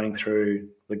up, you're going through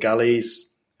the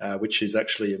gullies, which is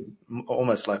actually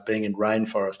almost like being in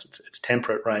rainforest. It's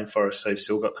temperate rainforest, so you've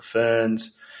still got the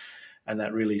ferns and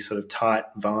that really sort of tight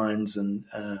vines, and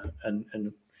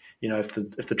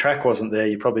if the track wasn't there,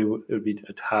 it would be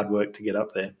hard work to get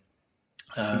up there.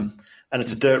 And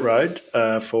it's a dirt road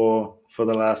for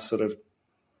the last sort of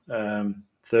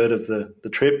third of the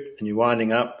trip, and you're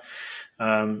winding up.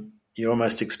 You're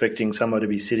almost expecting someone to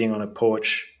be sitting on a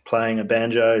porch playing a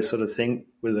banjo sort of thing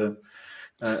with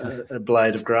a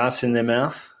blade of grass in their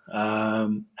mouth.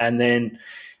 And then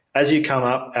as you come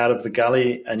up out of the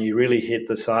gully and you really hit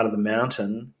the side of the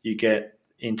mountain, you get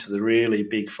into the really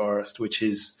big forest, which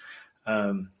is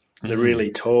the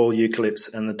really tall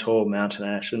eucalypts and the tall mountain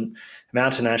ash. And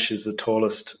mountain ash is the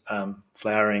tallest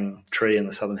flowering tree in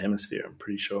the southern hemisphere, I'm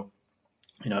pretty sure.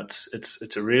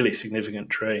 It's a really significant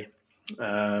tree.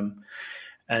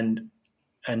 And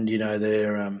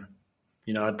they're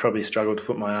I'd probably struggle to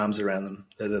put my arms around them.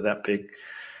 They're that big.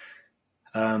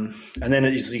 And then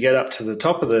as you get up to the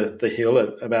top of the hill at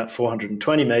about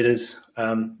 420 metres,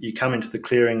 you come into the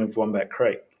clearing of Wombat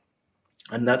Creek.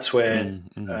 And that's where,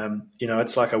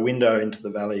 it's like a window into the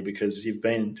valley, because you've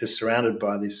been just surrounded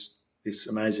by this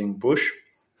amazing bush.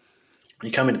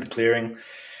 You come into the clearing,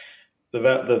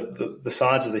 the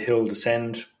sides of the hill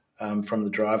descend from the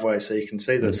driveway, so you can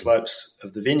see the slopes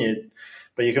of the vineyard,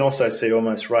 but you can also see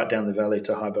almost right down the valley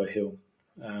to Highbow Hill.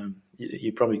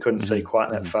 You probably couldn't see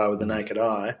quite that far with the naked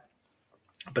eye,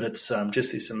 but it's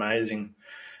just this amazing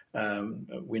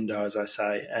window, as I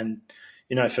say. And,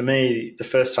 for me, the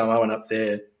first time I went up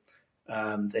there,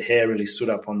 the hair really stood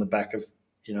up on the back of,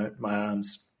 my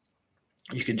arms.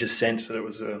 You could just sense that it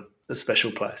was a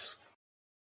special place.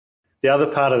 The other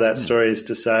part of that story is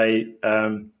to say,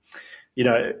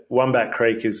 Wombat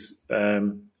Creek is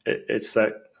it's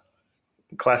that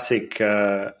classic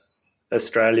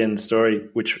Australian story,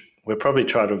 which we're probably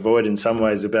trying to avoid in some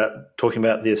ways, about talking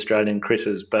about the Australian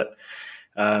critters. But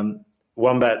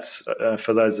wombats,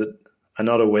 for those that are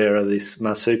not aware, are this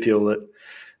marsupial that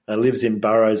lives in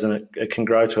burrows, and it can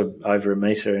grow to over a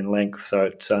metre in length, so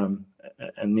it's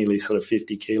and nearly sort of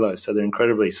 50 kilos. So they're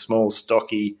incredibly small,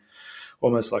 stocky,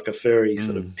 almost like a furry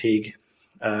sort of pig,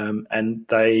 and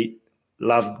they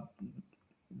love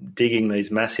digging these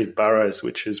massive burrows,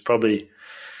 which is probably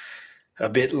a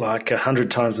bit like 100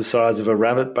 times the size of a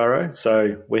rabbit burrow.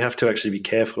 So we have to actually be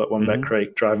careful at Wombat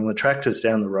Creek driving the tractors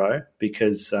down the row,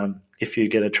 because if you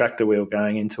get a tractor wheel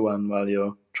going into one while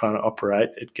you're trying to operate,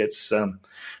 it gets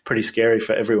pretty scary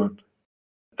for everyone.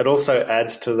 It also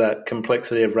adds to that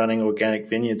complexity of running organic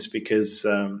vineyards, because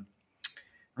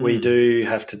we do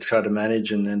have to try to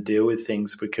manage and deal with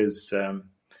things, because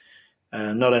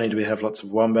not only do we have lots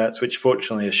of wombats, which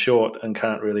fortunately are short and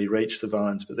can't really reach the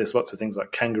vines, but there's lots of things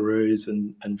like kangaroos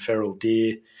and feral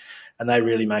deer, and they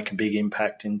really make a big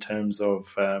impact in terms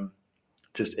of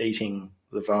just eating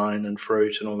the vine and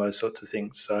fruit and all those sorts of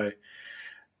things. So,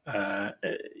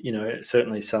 it's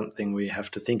certainly something we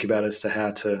have to think about as to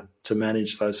how to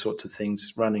manage those sorts of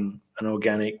things, running an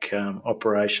organic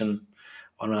operation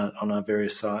on our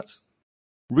various sites.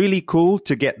 Really cool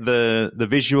to get the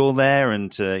visual there,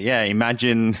 and to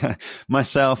imagine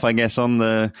myself, I guess, on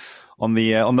the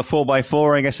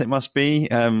 4x4, I guess it must be,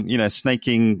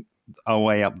 snaking our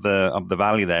way up the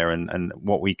valley there, and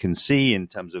what we can see in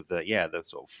terms of the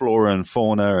sort of flora and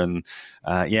fauna, and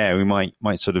we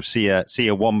might sort of see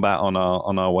a wombat on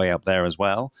our way up there as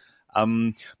well.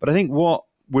 But I think what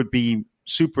would be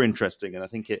super interesting, and I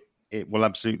think it will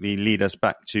absolutely lead us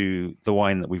back to the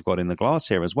wine that we've got in the glass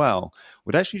here as well,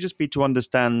 would actually just be to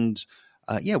understand,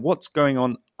 what's going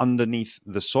on underneath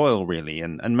the soil, really,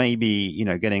 and maybe,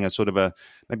 getting a sort of a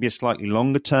slightly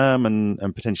longer term and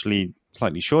potentially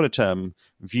slightly shorter term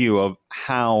view of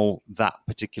how that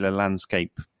particular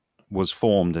landscape was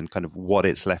formed and kind of what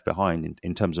it's left behind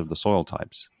in terms of the soil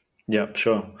types. Yeah,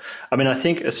 sure. I mean, I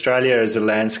think Australia as a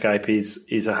landscape is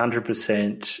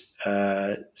 100%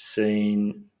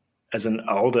 seen as an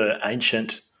older,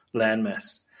 ancient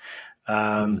landmass.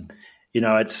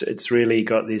 It's really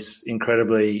got this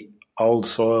incredibly old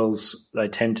soils. They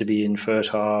tend to be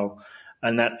infertile,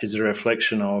 and that is a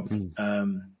reflection of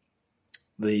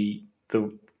the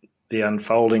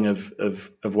unfolding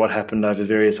of what happened over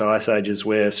various ice ages,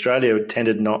 where Australia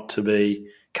tended not to be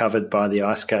covered by the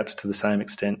ice caps to the same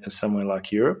extent as somewhere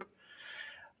like Europe.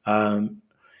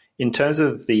 In terms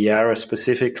of the Yarra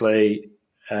specifically,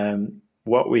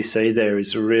 what we see there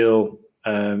is a real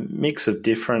mix of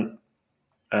different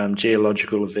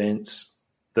geological events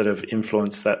that have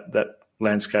influenced that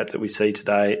landscape that we see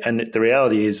today. And the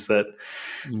reality is that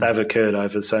they've occurred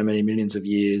over so many millions of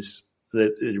years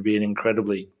that it would be an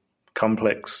incredibly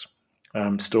complex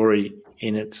story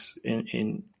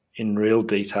in real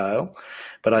detail.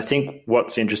 But I think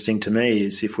what's interesting to me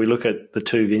is if we look at the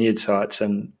two vineyard sites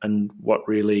and what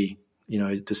really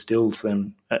distills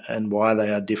them and why they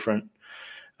are different,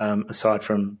 aside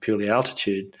from purely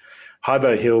altitude.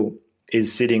 Highbow Hill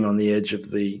is sitting on the edge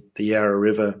of the Yarra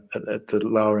River at the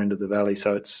lower end of the valley,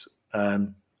 so it's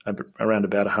around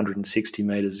about 160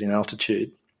 metres in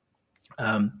altitude.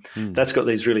 That's got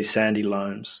these really sandy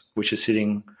loams, which are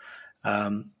sitting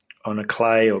on a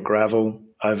clay or gravel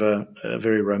over a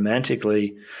very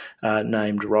romantically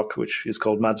named rock, which is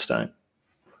called mudstone.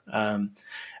 And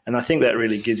I think that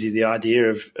really gives you the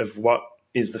idea of what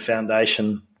is the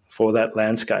foundation for that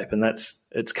landscape, and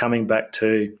it's coming back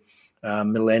to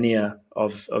millennia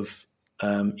of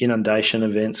inundation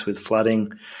events with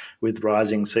flooding, with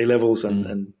rising sea levels,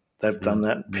 and they've done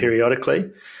that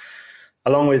periodically.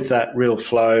 along with that real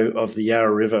flow of the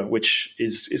Yarra River, which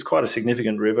is quite a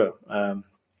significant river.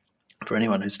 For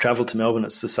anyone who's travelled to Melbourne,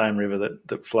 it's the same river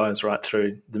that flows right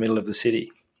through the middle of the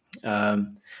city.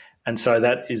 And so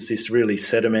that is this really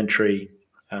sedimentary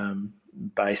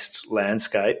based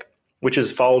landscape, which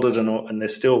is folded and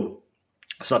there's still,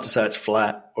 it's not to say it's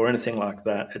flat or anything like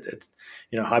that. It's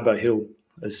Highbow Hill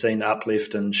has seen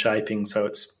uplift and shaping, so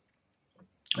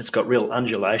it's got real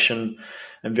undulation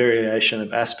and variation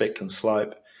of aspect and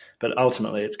slope, but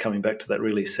ultimately it's coming back to that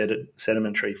really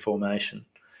sedimentary formation.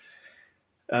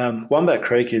 Wombat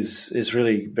Creek is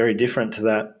really very different to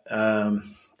that.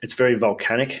 It's very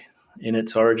volcanic in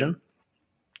its origin.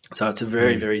 So it's a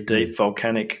very, very deep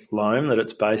volcanic loam that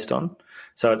it's based on.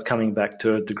 So it's coming back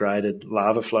to a degraded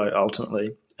lava flow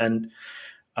ultimately. And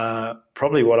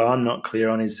probably what I'm not clear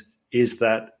on is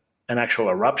that an actual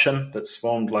eruption that's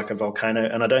formed like a volcano?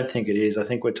 And I don't think it is. I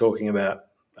think we're talking about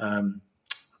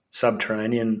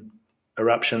subterranean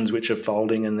eruptions which are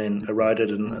folding and then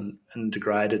eroded and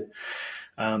degraded.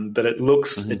 But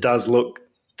it does look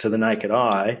to the naked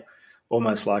eye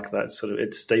almost like that sort of,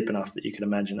 it's deep enough that you can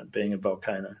imagine it being a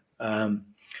volcano.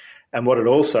 And what it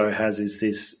also has is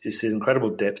this incredible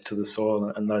depth to the soil,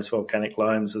 and those volcanic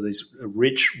loams are these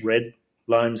rich red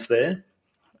loams there.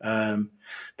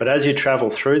 But as you travel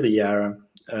through the Yarra,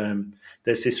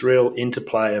 there's this real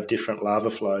interplay of different lava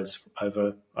flows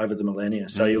over the millennia.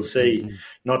 So you'll see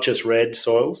not just red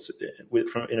soils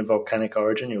in a volcanic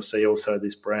origin, you'll see also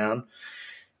this brown,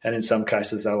 and in some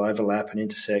cases they'll overlap and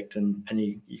intersect, and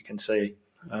you can see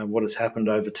what has happened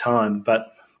over time.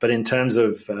 But in terms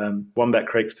of Wombat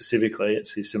Creek specifically,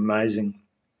 it's this amazing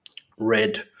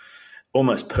red,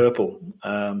 almost purple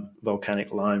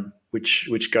volcanic loam,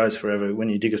 which goes forever. When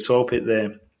you dig a soil pit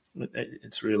there,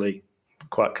 it's really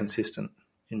quite consistent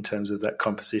in terms of that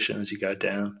composition as you go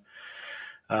down,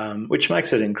 which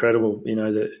makes it incredible.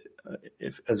 That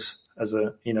if as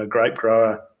a grape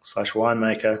grower /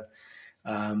 winemaker,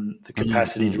 the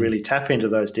capacity to really tap into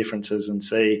those differences and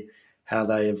see how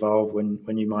they evolve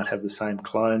when you might have the same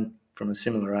clone from a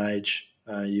similar age,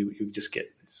 you just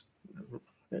get this,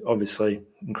 obviously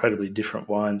incredibly different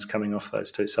wines coming off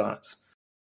those two sites.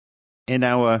 In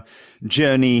our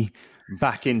journey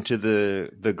back into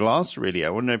the glass, really, I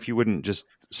wonder if you wouldn't just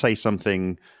say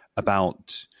something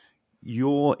about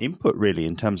your input, really,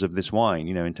 in terms of this wine.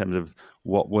 In terms of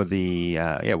what were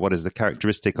what is the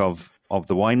characteristic of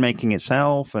the winemaking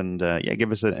itself, and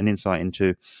give us an insight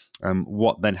into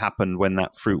what then happened when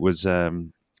that fruit was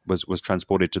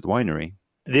transported to the winery.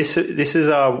 This is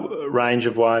our range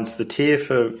of wines. The tier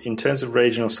in terms of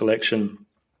regional selection,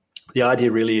 the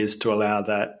idea really is to allow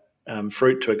that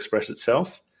fruit to express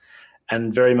itself,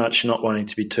 and very much not wanting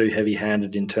to be too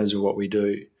heavy-handed in terms of what we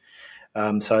do.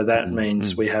 So that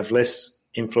means we have less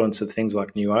influence of things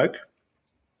like new oak.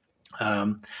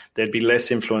 There'd be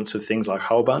less influence of things like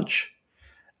whole bunch,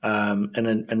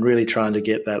 and really trying to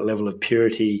get that level of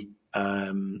purity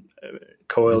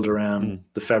coiled around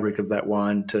the fabric of that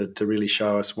wine to really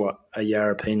show us what a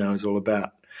Yarra Pinot is all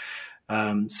about.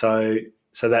 So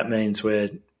that means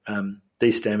we're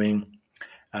destemming,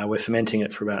 we're fermenting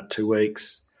it for about 2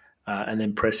 weeks, and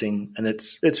then pressing, and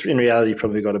it's in reality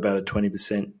probably got about a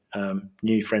 20%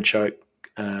 new French oak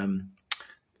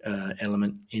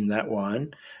element in that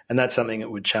wine, and that's something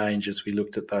that would change as we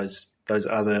looked at those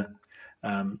other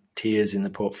tiers in the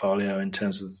portfolio in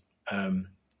terms of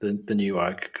the new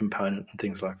oak component and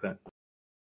things like that.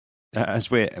 As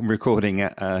we're recording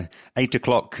at 8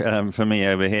 o'clock for me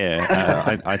over here,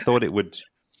 I thought it would,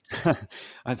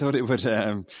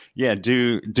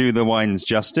 do the wines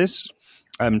justice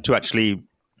to actually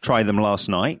try them last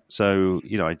night. So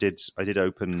I did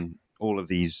open all of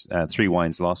these 3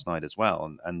 wines last night as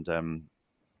well, and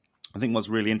I think what's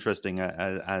really interesting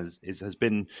has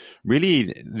been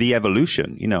really the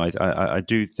evolution. I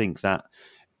do think that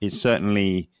it's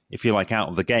certainly, if you like, out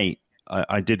of the gate,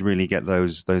 I did really get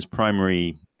those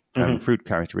primary fruit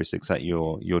characteristics that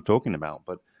you're talking about.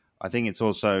 But I think it's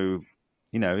also,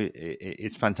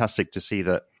 it's fantastic to see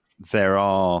that there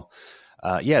are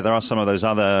some of those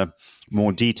other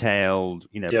more detailed,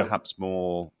 perhaps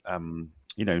more,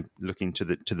 looking to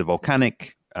the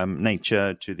volcanic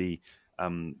nature, to the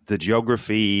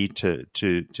geography, to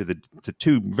the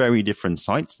 2 very different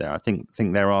sites there. I think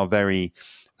there are very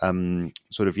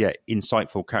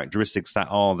insightful characteristics that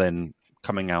are then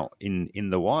coming out in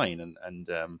the wine, and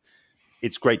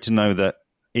it's great to know that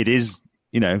it is,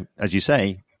 as you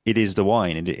say, it is the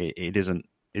wine, and it isn't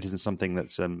something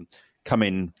that's come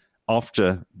in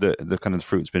after the kind of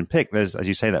fruit's been picked. There's, as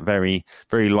you say, that very,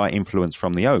 very light influence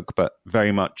from the oak, but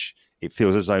very much it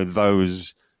feels as though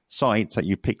those sites that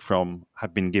you pick from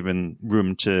have been given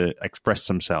room to express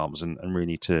themselves and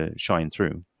really to shine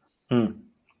through.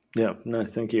 Yeah, no,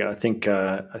 thank you. I think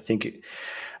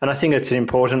it's an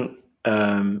important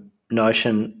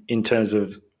notion in terms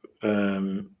of,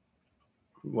 for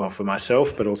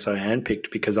myself, but also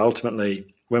handpicked, because ultimately,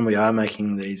 when we are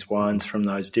making these wines from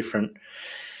those different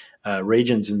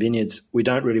regions and vineyards, we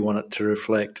don't really want it to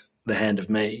reflect the hand of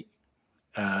me.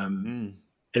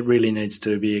 It really needs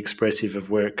to be expressive of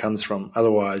where it comes from.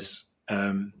 Otherwise,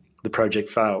 the project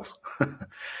fails.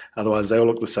 Otherwise, they all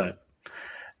look the same.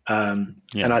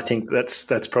 And I think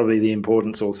that's probably the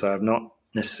importance also of not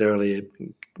necessarily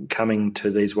coming to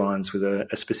these wines with a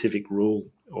specific rule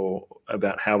or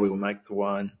about how we will make the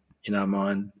wine in our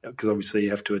mind, because obviously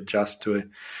you have to adjust to a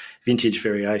vintage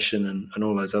variation and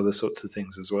all those other sorts of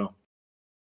things as well.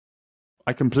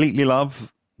 I completely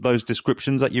love those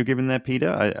descriptions that you're giving there,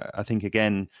 Peter. I think,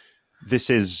 again, this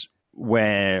is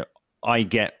where I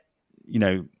get,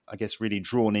 I guess really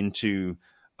drawn into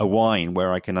a wine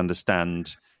where I can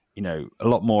understand, a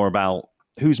lot more about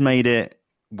who's made it,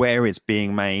 where it's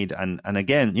being made, and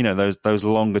again, those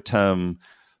longer term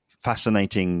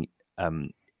fascinating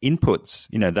inputs,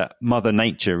 that Mother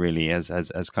Nature really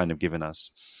has kind of given us.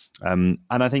 And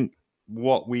I think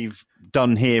what we've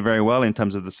done here very well in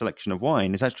terms of the selection of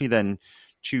wine is actually then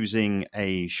choosing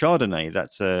a Chardonnay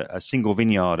that's a single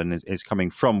vineyard and is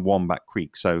coming from Wombat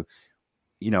Creek. So,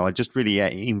 I just really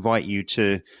invite you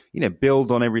to,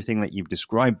 build on everything that you've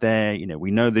described there. We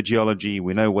know the geology,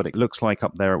 we know what it looks like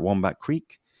up there at Wombat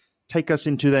Creek. Take us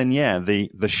into then, the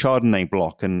Chardonnay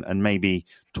block and maybe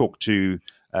talk to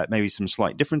maybe some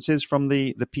slight differences from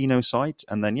the Pinot site,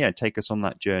 and then, take us on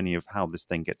that journey of how this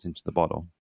thing gets into the bottle.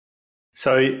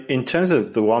 So in terms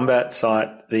of the Wombat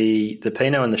site, the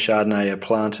Pinot and the Chardonnay are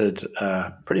planted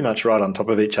pretty much right on top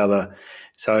of each other.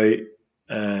 So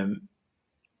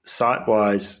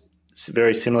site-wise, it's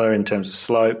very similar in terms of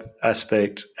slope,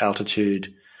 aspect,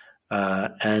 altitude,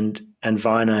 and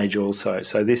vine age also.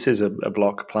 So this is a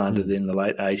block planted in the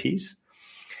late 80s.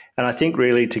 And I think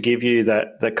really to give you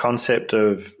the concept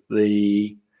of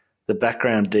the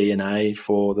background DNA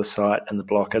for the site and the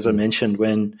block, as I mentioned,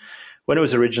 when it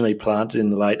was originally planted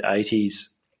in the late 80s,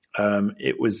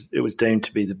 it was deemed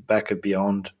to be the back of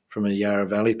beyond from a Yarra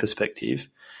Valley perspective.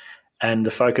 And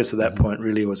the focus at that point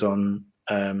really was on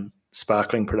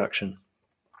sparkling production.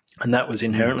 And that was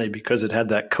inherently because it had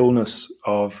that coolness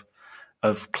of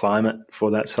climate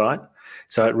for that site.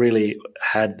 So it really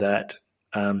had that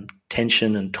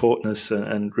tension and tautness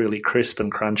and really crisp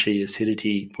and crunchy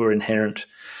acidity were inherent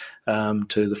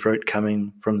to the fruit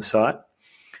coming from the site.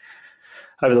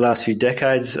 Over the last few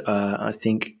decades, I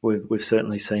think we've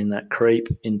certainly seen that creep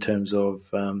in terms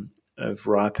of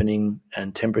ripening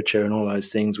and temperature and all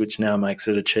those things, which now makes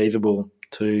it achievable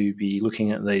to be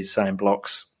looking at these same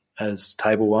blocks as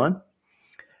table wine.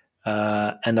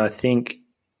 And I think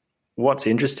what's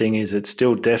interesting is it's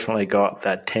still definitely got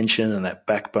that tension and that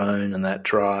backbone and that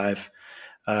drive,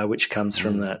 which comes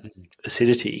from that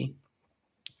acidity.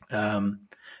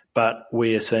 But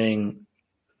we are seeing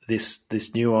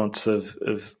this nuance of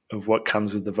what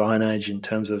comes with the vine age in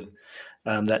terms of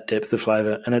that depth of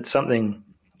flavour. And it's something,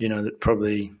 that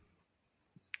probably,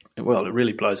 it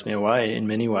really blows me away in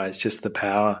many ways, just the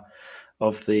power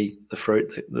of the fruit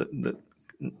that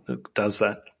does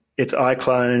that. It's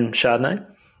eye-clone Chardonnay.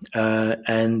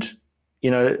 And,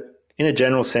 in a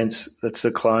general sense, that's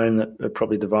a clone that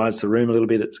probably divides the room a little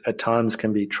bit. It at times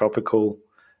can be tropical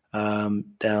down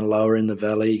lower in the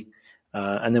valley.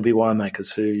 And there'll be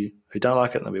winemakers who don't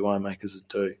like it, and there'll be winemakers that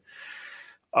do.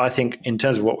 I think in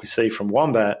terms of what we see from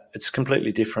Wombat, it's a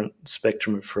completely different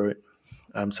spectrum of fruit.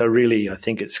 So really, I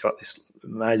think it's got this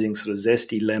amazing sort of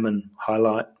zesty lemon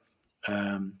highlight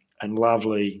and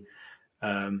lovely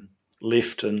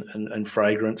lift and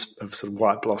fragrance of sort of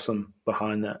white blossom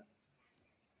behind that.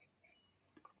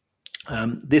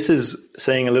 This is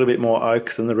seeing a little bit more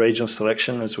oak than the regional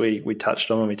selection, as we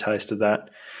touched on when we tasted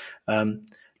that.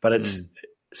 But it's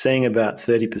seeing about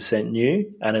 30%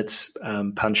 new, and it's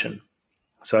puncheon.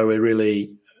 So we're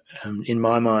really, in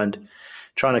my mind,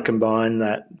 trying to combine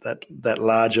that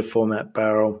larger format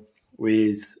barrel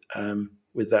with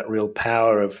that real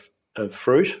power of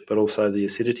fruit, but also the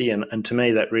acidity. And to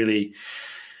me, that really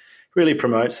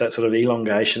promotes that sort of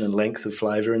elongation and length of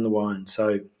flavour in the wine.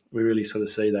 So we really sort of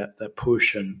see that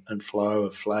push and flow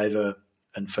of flavour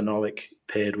and phenolic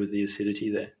paired with the acidity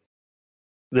there.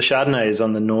 The Chardonnay is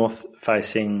on the north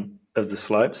facing of the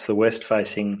slopes. The west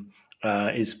facing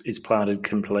is planted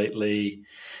completely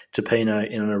to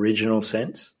Pinot in an original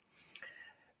sense.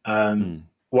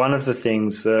 One of the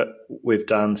things that we've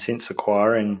done since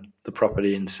acquiring the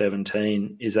property in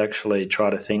 17 is actually try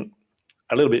to think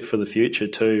a little bit for the future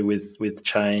too, with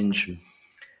change,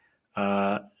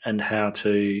 and how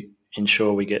to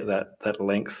ensure we get that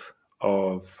length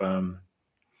of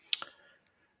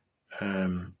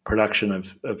production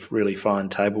of really fine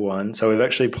table wine. So we've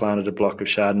actually planted a block of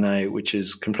Chardonnay, which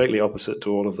is completely opposite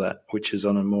to all of that, which is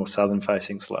on a more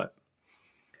southern-facing slope,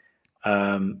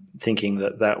 thinking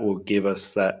that will give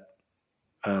us that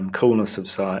coolness of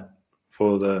site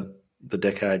for the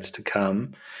decades to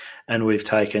come. And we've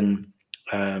taken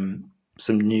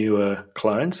some newer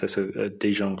clones. There's a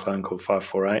Dijon clone called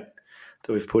 548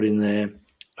 that we've put in there,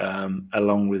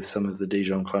 along with some of the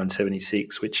Dijon clone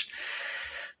 76, which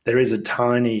there is a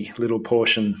tiny little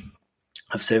portion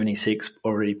of 76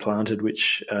 already planted,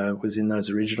 which was in those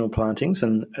original plantings,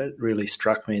 and it really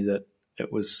struck me that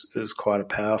it was quite a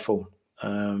powerful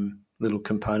little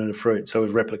component of fruit. So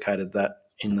we've replicated that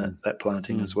in that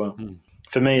planting as well.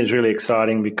 For me, it's really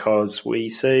exciting because we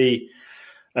see,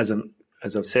 as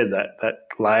I've said, that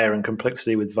layer and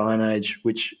complexity with vine age,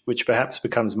 which perhaps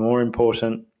becomes more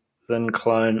important than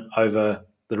clone over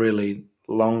the really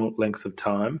long length of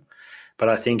time. But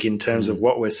I think in terms of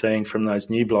what we're seeing from those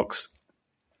new blocks,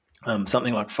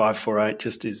 something like 548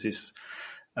 just is this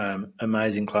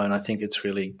amazing clone. I think it's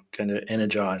really going to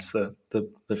energise the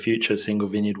future single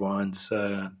vineyard wines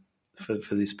for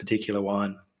this particular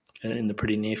wine in the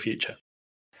pretty near future.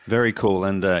 Very cool.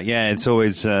 And it's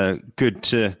always good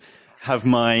to have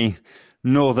my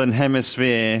Northern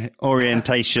Hemisphere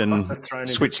orientation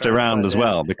switched around as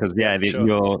well, because exactly.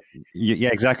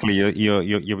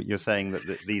 You're saying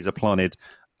that these are planted,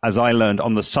 as I learned,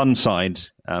 on the sun side,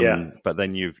 but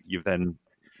then you've then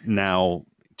now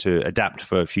to adapt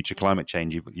for future climate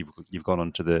change, you've gone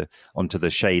onto the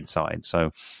shade side.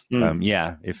 So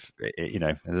if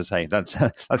as I say, that's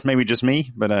maybe just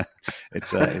me, but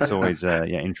it's always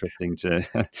interesting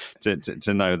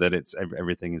to know that it's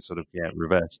everything is sort of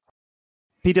reversed.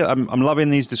 Peter, I'm loving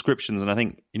these descriptions, and I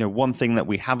think one thing that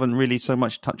we haven't really so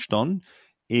much touched on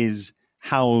is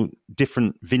how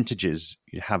different vintages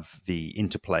have the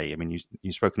interplay. I mean,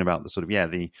 you've spoken about the sort of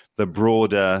the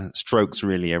broader strokes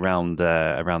really around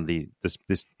this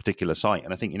particular site,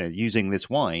 and I think using this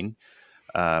wine,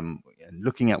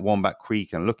 looking at Wombat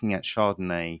Creek and looking at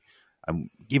Chardonnay.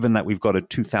 Given that we've got a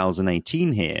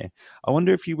 2018 here, I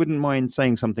wonder if you wouldn't mind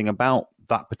saying something about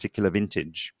that particular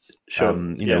vintage. Sure.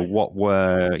 What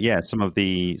were some of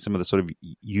the sort of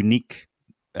unique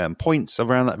points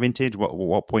around that vintage?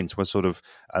 What points were sort of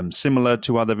similar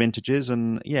to other vintages,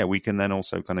 and we can then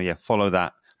also kind of follow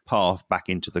that path back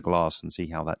into the glass and see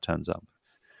how that turns up.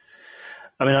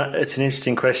 I mean, it's an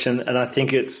interesting question, and I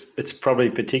think it's probably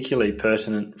particularly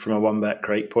pertinent from a Wombat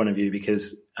Creek point of view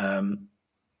because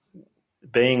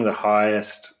being the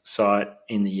highest site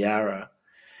in the Yarra,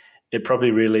 it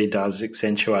probably really does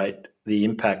accentuate the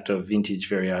impact of vintage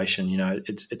variation.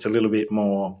 It's a little bit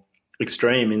more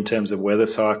extreme in terms of weather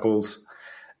cycles.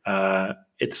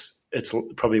 It's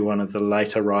probably one of the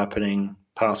later ripening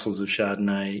parcels of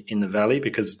Chardonnay in the valley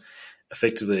because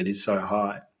effectively it is so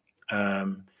high.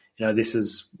 This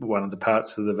is one of the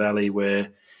parts of the valley where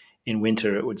in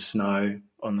winter it would snow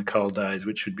on the cold days,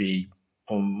 which would be,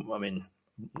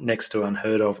 next to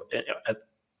unheard of at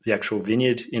the actual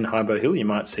vineyard in Highbow Hill. You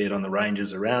might see it on the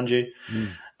ranges around you.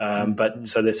 But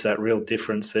so there's that real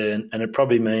difference there. And it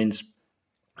probably means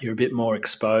you're a bit more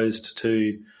exposed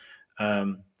to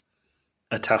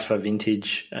a tougher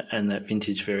vintage and that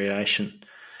vintage variation.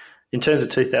 In terms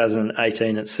of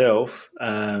 2018 itself,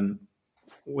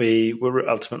 we were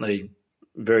ultimately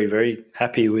very, very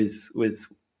happy with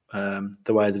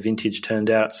the way the vintage turned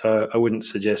out. So I wouldn't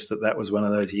suggest that was one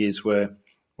of those years where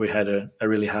we had a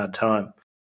really hard time.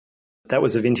 That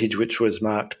was a vintage which was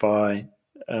marked by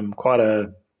quite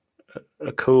a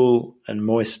cool and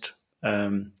moist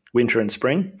winter and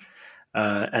spring.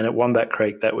 And at Wombat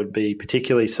Creek, that would be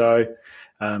particularly so.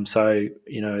 As I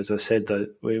said,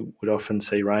 that we would often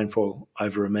see rainfall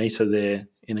over 1 metre there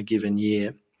in a given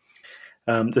year.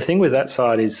 The thing with that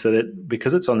site is that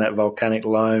because it's on that volcanic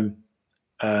loam,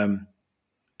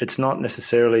 it's not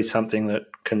necessarily something that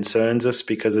concerns us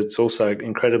because it's also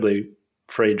incredibly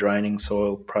free draining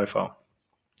soil profile.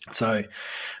 So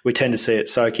we tend to see it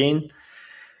soak in,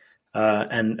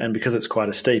 and because it's quite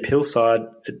a steep hillside,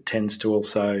 it tends to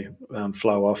also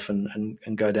flow off and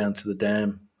go down to the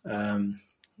dam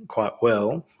quite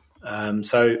well.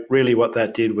 So really what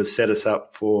that did was set us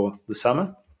up for the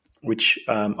summer, which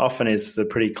often is the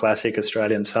pretty classic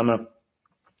Australian summer,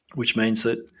 which means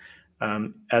that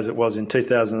as it was in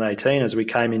 2018, as we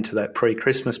came into that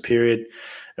pre-Christmas period,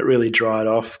 it really dried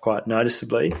off quite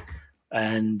noticeably.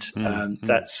 And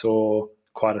that saw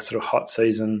quite a sort of hot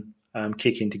season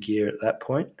kick into gear at that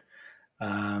point.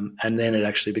 And then it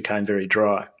actually became very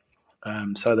dry.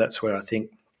 So that's where I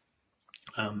think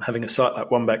having a site like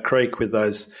Wombat Creek with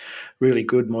those really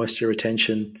good moisture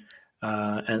retention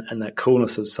and that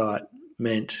coolness of site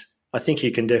meant I think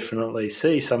you can definitely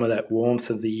see some of that warmth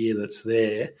of the year that's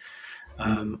there.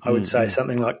 I would say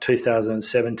something like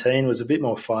 2017 was a bit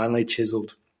more finely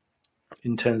chiselled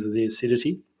in terms of the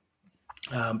acidity.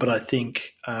 But I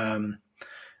think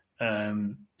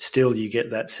still you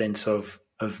get that sense of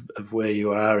where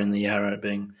you are in the Yarra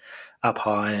being up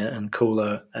high and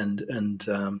cooler and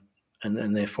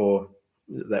therefore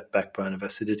that backbone of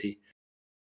acidity.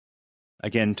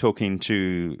 Again, talking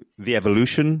to the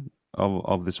evolution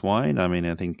of this wine, I mean,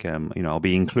 I think I'll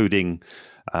be including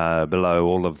below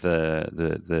all of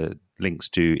the links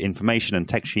to information and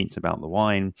tech sheets about the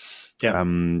wine. Yeah.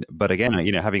 But again,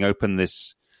 having opened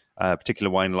this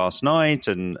particular wine last night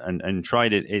and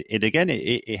tried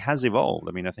it has evolved.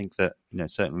 I mean, I think that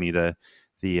certainly the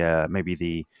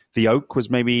maybe the oak was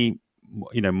maybe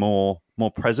more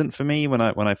present for me when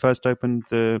I first opened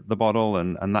the bottle,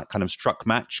 and that kind of struck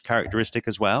match characteristic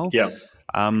as well. Yeah.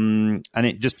 And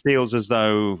it just feels as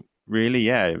though really,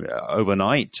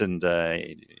 overnight and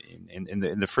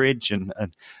in the fridge and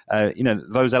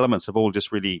those elements have all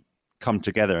just really come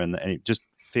together, and it just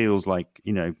feels like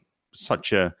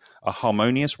such a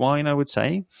harmonious wine, I would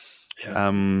say. Yeah.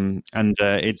 And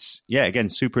it's again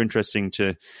super interesting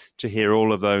to hear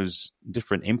all of those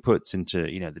different inputs into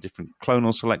the different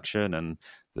clonal selection and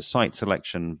the site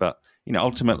selection, but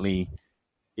ultimately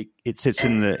it sits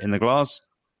in the glass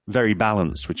very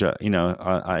balanced, which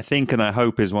I think and I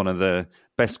hope is one of the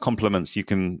best compliments you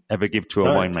can ever give to a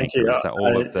winemaker. Is that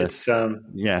all of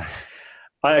the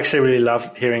I actually really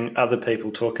love hearing other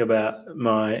people talk about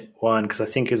my wine, because I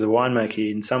think as a winemaker,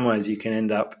 in some ways you can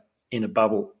end up in a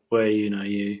bubble where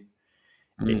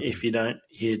if you don't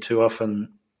hear too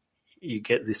often, you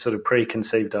get this sort of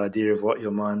preconceived idea of what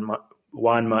your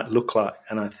wine might look like.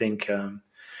 And I think,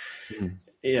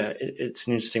 it's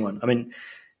an interesting one. I mean,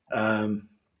 and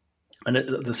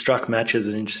the struck match is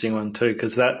an interesting one too,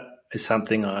 because that is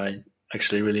something I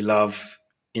actually really love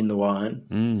in the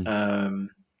wine.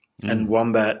 And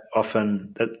Wombat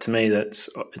often, to me, it's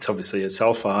obviously a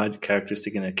sulfide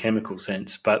characteristic in a chemical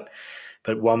sense, but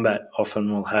Wombat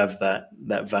often will have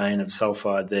that vein of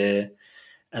sulfide there.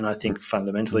 And I think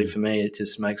fundamentally for me, it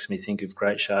just makes me think of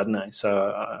great Chardonnay.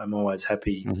 So I'm always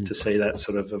happy to see that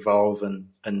sort of evolve and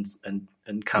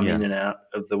come in and out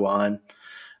of the wine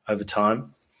over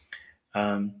time.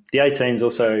 The 18's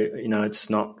also, it's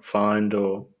not fined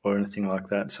or anything like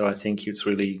that. So I think it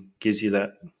really gives you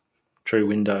that true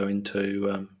window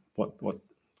into what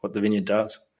the vineyard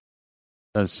does.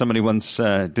 As somebody once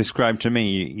described to me,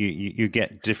 you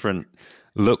get different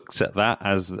looks at that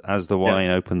as the wine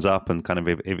opens up and kind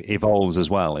of evolves as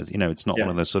well. It's not one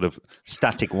of those sort of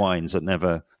static wines that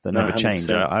never change.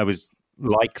 I always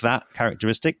like that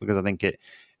characteristic because I think it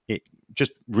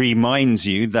just reminds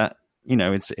you that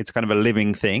it's kind of a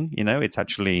living thing. It's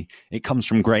actually, it comes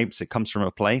from grapes, it comes from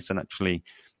a place, and actually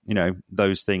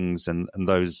those things and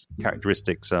those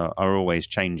characteristics are always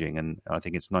changing, and I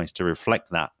think it's nice to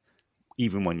reflect that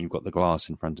even when you've got the glass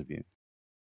in front of you.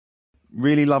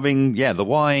 Really loving the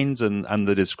wines and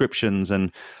the descriptions,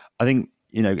 and I think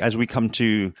as we come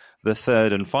to the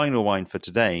third and final wine for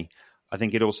today, I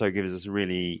think it also gives us a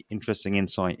really interesting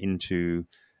insight into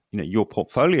your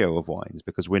portfolio of wines,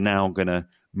 because we're now going to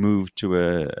move to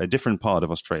a different part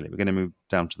of Australia. We're going to move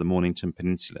down to the Mornington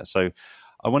Peninsula. So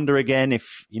I wonder again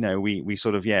if we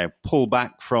sort of pull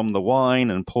back from the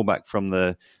wine and pull back from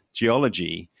the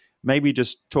geology, maybe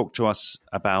just talk to us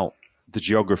about the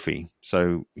geography.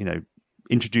 So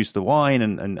introduce the wine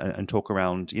and talk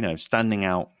around standing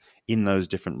out in those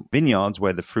different vineyards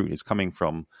where the fruit is coming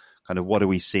from. Kind of what are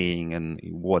we seeing and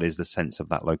what is the sense of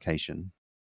that location?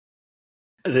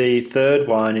 The third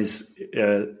wine is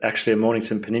actually a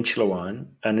Mornington Peninsula wine,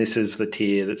 and this is the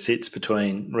tier that sits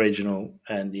between regional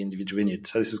and the individual vineyard.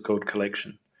 So this is called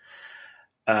Collection.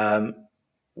 The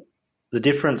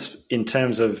difference in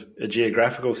terms of a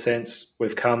geographical sense,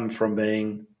 we've come from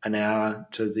being an hour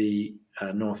to the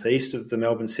northeast of the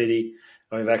Melbourne city,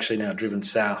 and we've actually now driven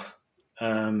south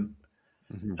by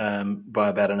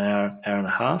about an hour and a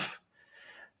half.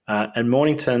 And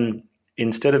Mornington,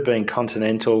 instead of being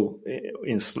continental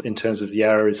in terms of the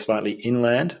Yarra, is slightly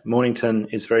inland. Mornington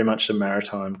is very much a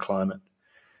maritime climate.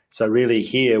 So really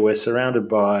here we're surrounded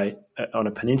by, on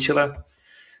a peninsula,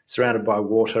 surrounded by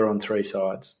water on three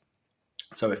sides.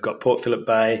 So we've got Port Phillip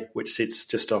Bay, which sits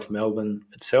just off Melbourne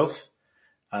itself.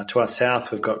 To our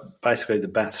south, we've got basically the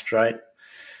Bass Strait.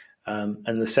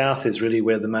 And the south is really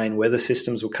where the main weather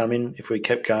systems will come in. If we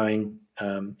kept going,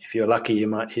 if you're lucky, you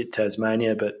might hit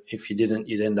Tasmania, but if you didn't,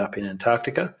 you'd end up in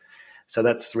Antarctica. So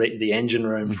that's the engine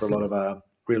room for a lot of our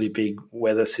really big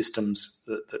weather systems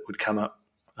that would come up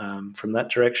from that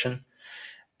direction.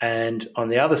 And on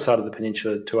the other side of the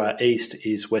peninsula to our east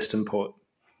is Western Port.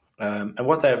 And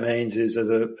what that means is as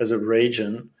a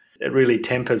region, it really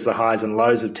tempers the highs and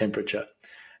lows of temperature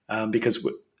because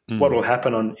what will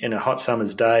happen in a hot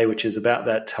summer's day, which is about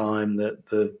that time that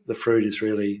the fruit is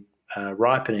really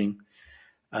ripening,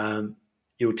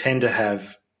 you'll tend to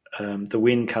have the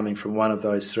wind coming from one of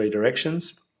those three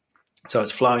directions. So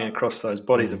it's flowing across those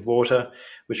bodies of water,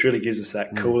 which really gives us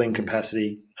that cooling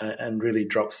capacity and really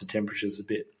drops the temperatures a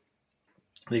bit.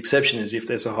 The exception is if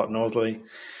there's a hot northerly,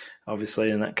 obviously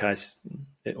in that case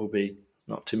it will be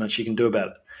not too much you can do about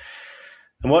it.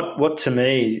 And what to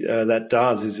me that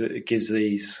does is it gives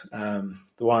these the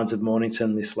wines of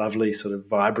Mornington this lovely sort of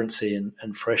vibrancy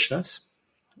and freshness.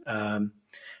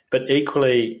 But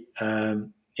equally,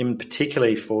 in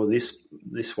particularly for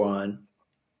this wine,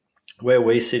 where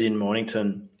we sit in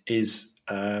Mornington is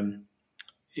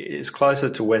closer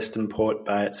to Western Port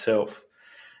Bay itself.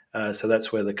 So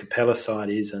that's where the Capella site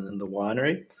is and the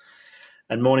winery.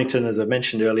 And Mornington, as I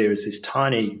mentioned earlier, is this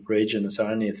tiny region, so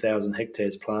only 1,000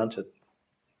 hectares planted.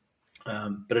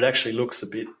 But it actually looks a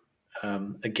bit,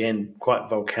 again, quite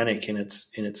volcanic in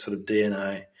its sort of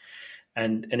DNA.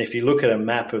 And if you look at a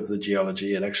map of the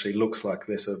geology, it actually looks like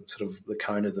there's a sort of the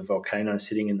cone of the volcano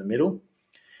sitting in the middle.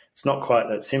 It's not quite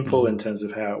that simple in terms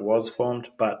of how it was formed,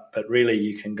 but really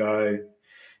you can go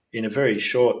in a very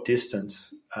short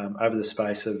distance over the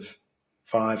space of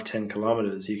 5-10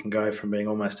 kilometres. You can go from being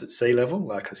almost at sea level,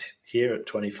 like us here at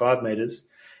 25 metres,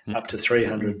 up to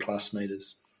 300 plus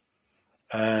metres.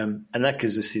 And that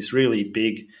gives us this really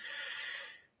big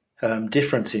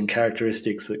difference in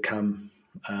characteristics that come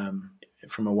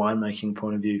from a winemaking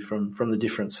point of view from the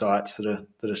different sites that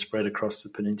are spread across the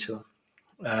peninsula.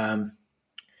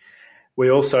 We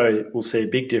also will see a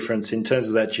big difference in terms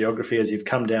of that geography as you've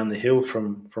come down the hill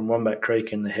from Wombat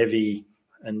Creek in the heavy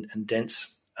and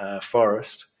dense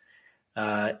forest.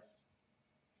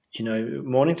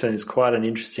 Mornington is quite an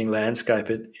interesting landscape.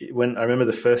 When I remember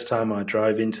the first time I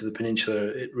drove into the peninsula,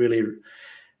 it really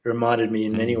reminded me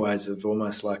in many ways of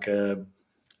almost like an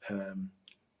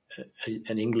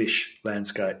English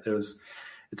landscape.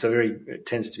 It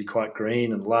tends to be quite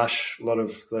green and lush, a lot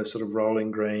of those sort of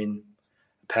rolling green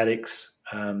paddocks.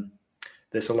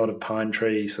 There's a lot of pine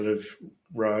tree sort of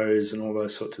rows and all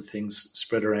those sorts of things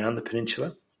spread around the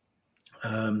peninsula.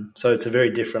 So it's a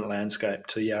very different landscape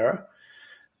to Yarra.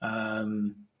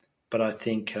 But I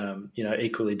think,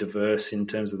 equally diverse in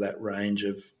terms of that range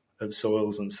of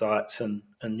soils and sites and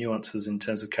nuances in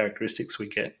terms of characteristics we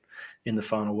get in the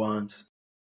final wines.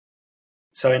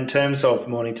 So in terms of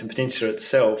Mornington Peninsula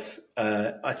itself,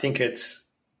 I think it's,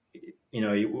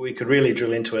 we could really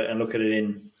drill into it and look at it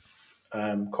in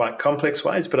quite complex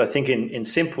ways, but I think in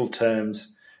simple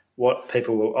terms, what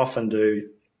people will often do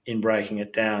in breaking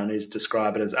it down is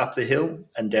describe it as up the hill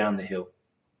and down the hill.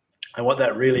 And what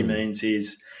that really means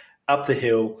is up the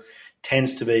hill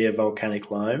tends to be a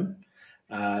volcanic loam,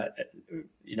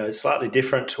 slightly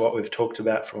different to what we've talked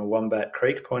about from a Wombat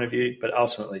Creek point of view, but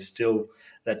ultimately still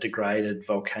that degraded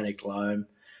volcanic loam.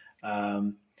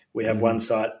 We have one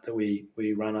site that we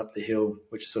run up the hill,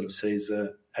 which sort of sees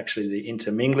actually the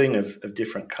intermingling of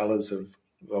different colours of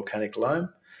volcanic loam.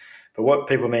 But what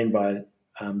people mean by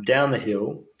down the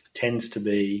hill tends to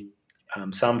be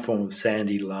some form of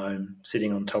sandy loam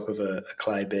sitting on top of a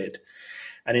clay bed.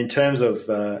 And in terms of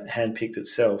Handpicked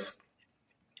itself,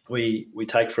 we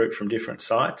take fruit from different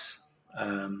sites,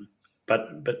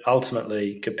 but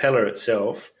ultimately Capella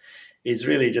itself is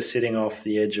really just sitting off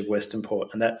the edge of Western Port,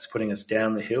 and that's putting us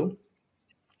down the hill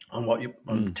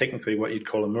on technically what you'd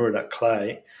call a Muraduck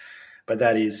clay, but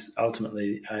that is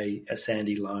ultimately a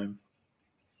sandy loam.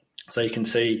 So you can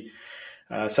see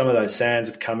some of those sands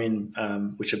have come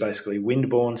in, which are basically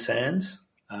windborne sands,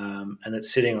 and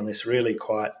it's sitting on this really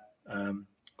quite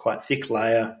thick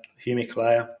layer, humic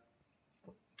layer,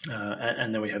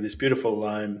 and then we have this beautiful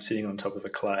loam sitting on top of a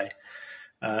clay.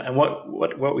 And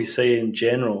what we see in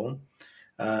general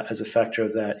as a factor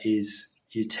of that is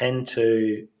you tend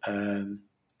to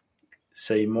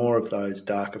see more of those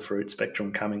darker fruit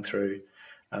spectrum coming through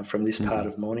from this part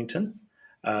of Mornington,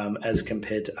 as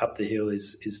compared to up the hill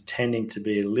is tending to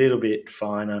be a little bit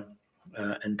finer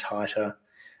and tighter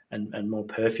and more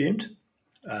perfumed.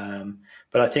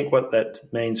 But I think what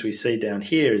that means we see down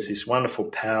here is this wonderful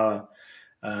power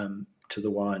to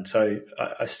the wine. So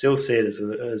I still see it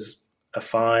as a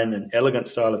fine and elegant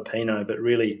style of Pinot, but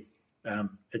really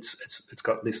It's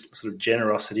got this sort of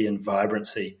generosity and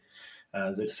vibrancy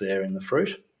that's there in the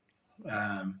fruit.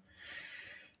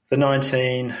 The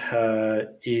 19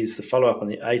 is the follow-up on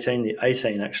the 18. The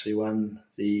 18 actually won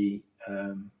the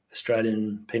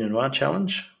Australian Pinot Noir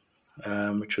Challenge,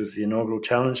 which was the inaugural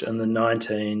challenge, and the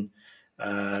 19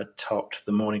 topped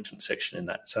the Mornington section in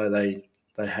that. So they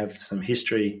have some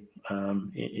history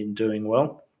in doing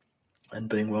well and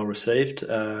being well received.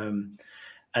 And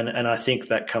I think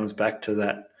that comes back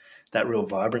to that real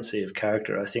vibrancy of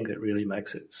character. I think that really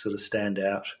makes it sort of stand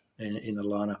out in the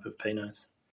lineup of Pinots.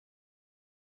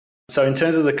 So in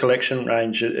terms of the collection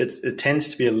range, it tends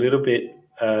to be a little bit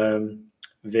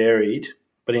varied.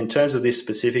 But in terms of this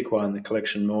specific wine, the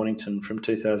collection Mornington from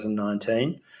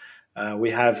 2019,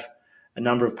 we have a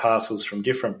number of parcels from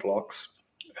different blocks,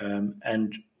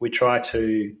 and we try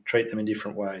to treat them in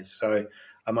different ways. So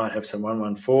I might have some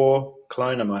 114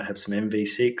 clone, I might have some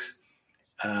MV6,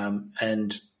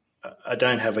 and I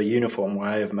don't have a uniform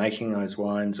way of making those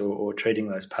wines or treating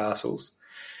those parcels.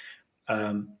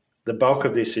 The bulk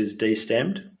of this is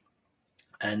destemmed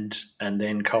and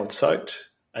then cold soaked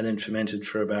and then fermented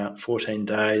for about 14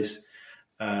 days,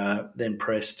 then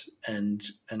pressed and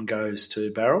goes to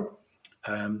barrel.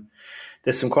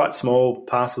 There's some quite small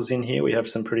parcels in here. We have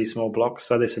some pretty small blocks.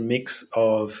 So there's a mix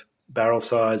of barrel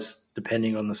size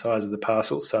depending on the size of the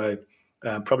parcel. So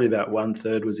probably about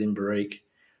 1/3 was in barrique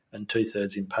and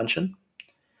 2/3 in puncheon.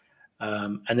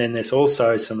 And then there's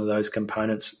also some of those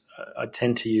components. I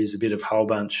tend to use a bit of whole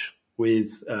bunch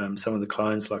with some of the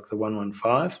clones like the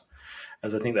 115,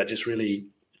 as I think that just really,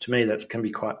 to me, that can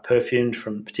be quite perfumed,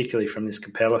 particularly from this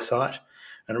Capella site,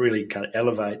 and it really kind of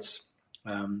elevates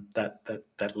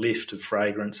that lift of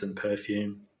fragrance and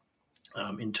perfume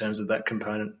in terms of that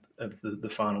component of the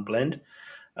final blend.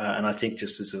 And I think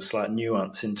just as a slight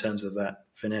nuance in terms of that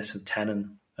finesse of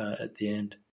tannin at the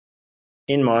end.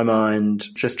 In my mind,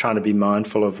 just trying to be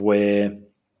mindful of where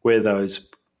those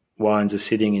wines are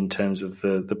sitting in terms of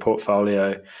the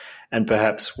portfolio and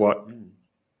perhaps what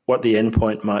the end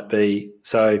point might be.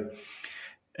 So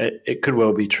it could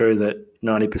well be true that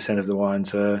 90% of the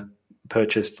wines are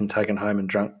purchased and taken home and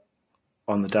drunk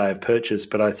on the day of purchase,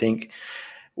 but I think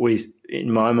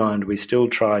in my mind, we still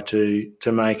try to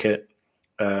make it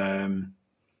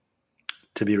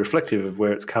to be reflective of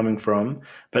where it's coming from,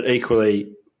 but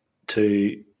equally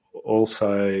to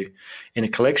also, in a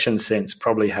collection sense,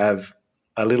 probably have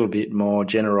a little bit more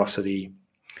generosity,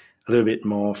 a little bit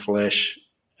more flesh,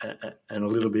 and a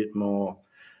little bit more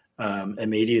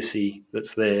immediacy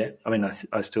that's there. I mean,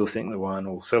 I still think the wine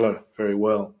will sell very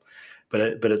well, but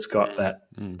it's got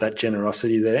that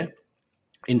generosity there.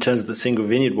 In terms of the single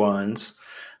vineyard wines,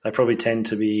 they probably tend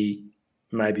to be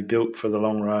maybe built for the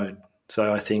long road.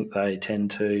 So I think they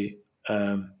tend to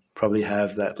probably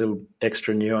have that little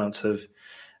extra nuance of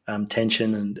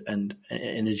tension and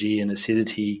energy and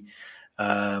acidity,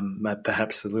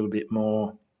 perhaps a little bit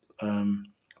more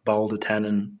bolder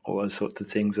tannin, all those sorts of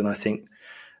things. And I think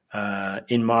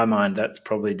in my mind, that's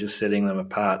probably just setting them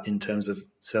apart in terms of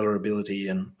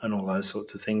cellarability and all those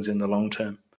sorts of things in the long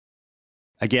term.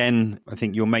 Again, I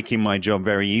think you're making my job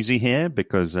very easy here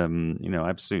because, I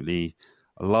absolutely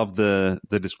love the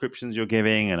descriptions you're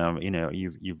giving, and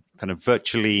you've kind of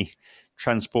virtually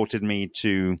transported me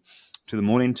to the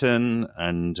Mornington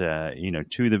and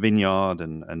to the vineyard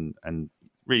and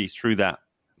really through that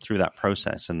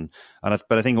process. But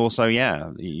I think also,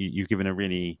 you've given a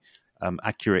really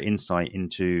accurate insight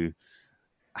into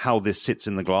how this sits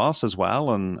in the glass as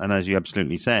well, and as you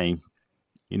absolutely say,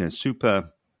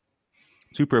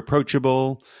 super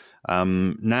approachable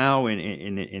now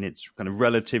in its kind of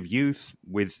relative youth,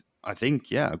 with I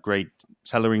think a great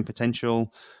cellaring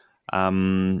potential,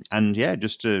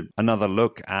 just another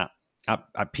look at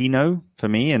Pinot for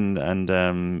me,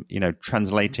 and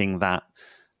translating that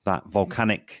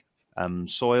volcanic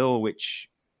soil,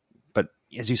 but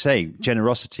as you say,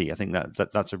 generosity. I think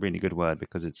that's a really good word,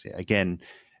 because it's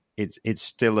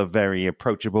still a very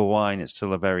approachable wine. It's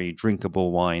still a very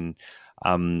drinkable wine.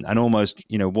 And almost,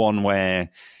 one where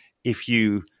if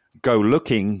you go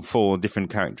looking for different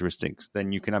characteristics,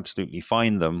 then you can absolutely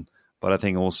find them. But I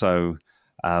think also,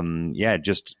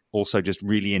 just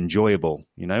really enjoyable,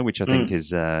 which I think is,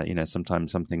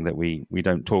 sometimes something that we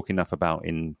don't talk enough about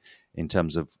in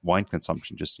terms of wine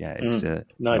consumption. It's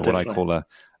what I call a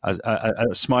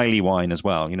smiley wine as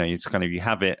well. It's kind of, you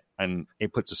have it and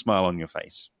it puts a smile on your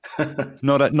face.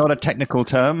 Not a technical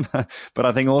term, but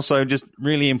I think also just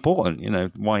really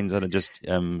important. Wines that are just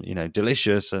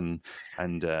delicious and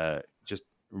just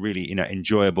really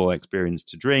enjoyable experience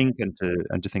to drink and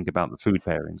to think about the food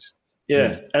pairings.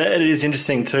 Yeah, and it is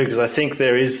interesting too, because I think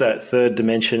there is that third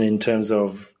dimension in terms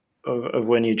of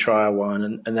when you try a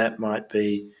wine, and that might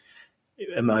be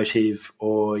emotive,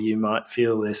 or you might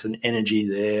feel there's an energy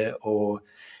there, or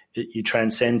you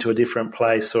transcend to a different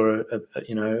place, or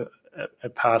a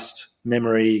past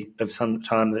memory of some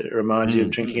time that reminds you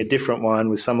of drinking a different wine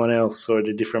with someone else or at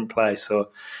a different place.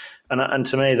 And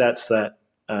to me, that's that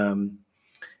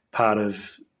part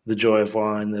of the joy of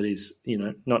wine that is,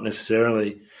 not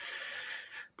necessarily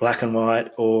black and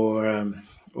white or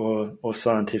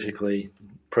scientifically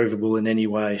provable in any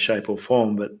way, shape or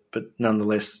form, but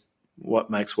nonetheless what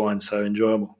makes wine so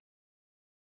enjoyable.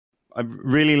 I've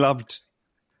really loved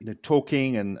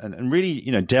talking and really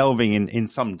delving in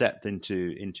some depth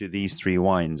into these three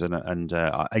wines, and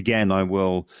again I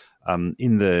will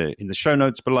in the show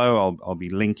notes below I'll be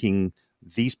linking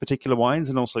these particular wines,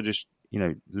 and also just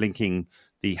linking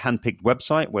the Handpicked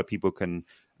website where people can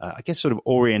I guess sort of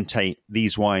orientate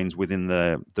these wines within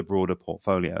the broader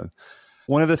portfolio.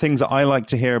 One of the things that I like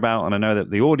to hear about, and I know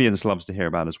that the audience loves to hear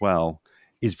about as well,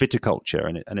 is viticulture,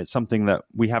 and it's something that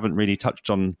we haven't really touched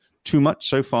on too much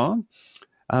so far.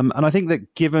 And I think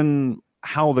that given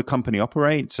how the company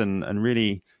operates, and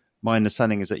really my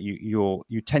understanding is that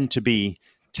you tend to be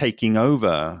taking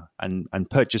over and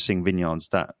purchasing vineyards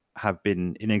that have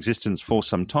been in existence for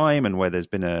some time, and where there's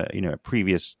been a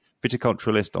previous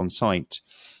viticulturalist on site.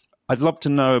 I'd love to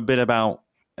know a bit about,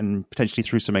 and potentially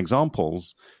through some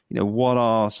examples, what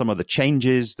are some of the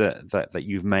changes that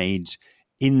you've made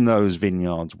in those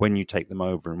vineyards when you take them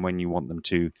over, and when you want them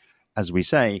to, as we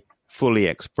say, fully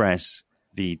express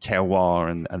the terroir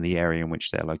and the area in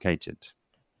which they're located.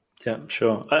 Yeah,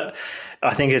 sure.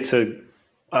 I think it's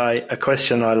a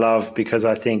question I love, because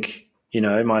I think,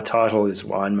 my title is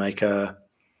winemaker,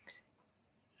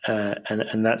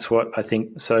 and that's what I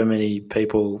think so many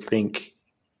people think,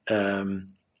 that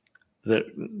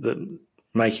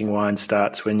making wine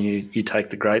starts when you take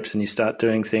the grapes and you start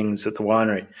doing things at the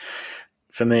winery.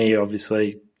 For me,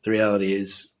 obviously, the reality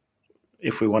is,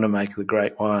 if we want to make the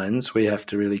great wines, we have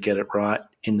to really get it right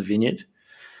in the vineyard.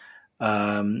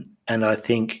 And I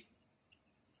think,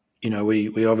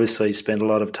 we obviously spend a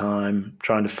lot of time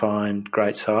trying to find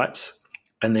great sites,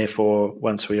 and therefore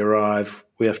once we arrive,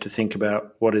 we have to think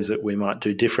about what is it we might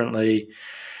do differently,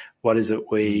 what is it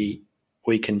we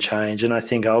can change. And I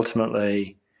think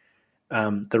ultimately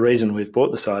the reason we've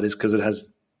bought the site is because it has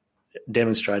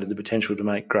demonstrated the potential to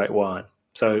make great wine.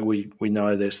 So we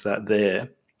know there's that there.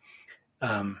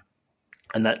 And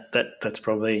that's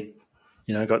probably,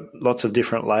 got lots of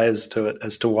different layers to it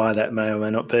as to why that may or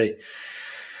may not be.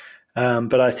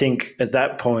 But I think at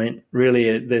that point,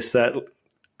 really, there's that,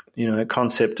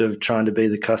 concept of trying to be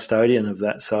the custodian of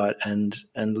that site and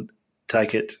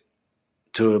take it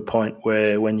to a point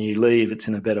where when you leave, it's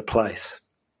in a better place.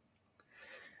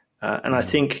 And I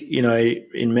think,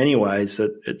 in many ways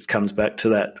that it comes back to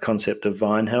that concept of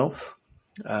vine health.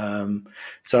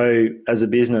 So as a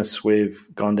business, we've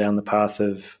gone down the path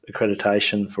of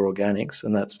accreditation for organics,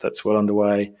 and that's well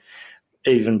underway.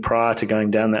 Even prior to going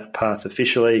down that path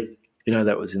officially,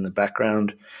 that was in the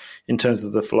background in terms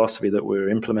of the philosophy that we were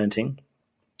implementing.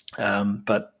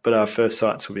 But our first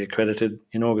sites will be accredited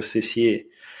in August this year.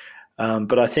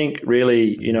 But I think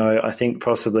really, I think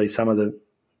possibly some of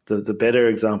the better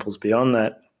examples beyond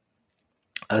that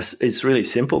is really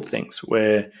simple things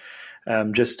where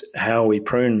just how we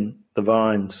prune the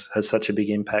vines has such a big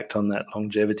impact on that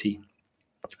longevity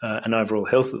and overall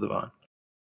health of the vine.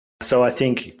 So I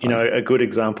think, a good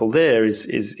example there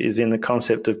is in the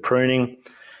concept of pruning.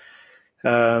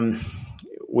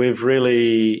 We've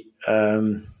really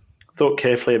thought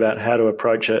carefully about how to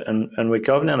approach it, and we've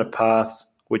gone down a path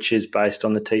which is based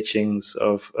on the teachings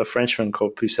of a Frenchman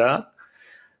called Poussard.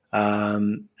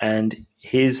 And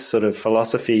his sort of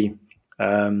philosophy,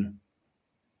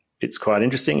 it's quite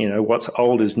interesting. What's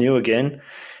old is new again,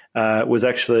 was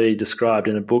actually described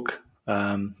in a book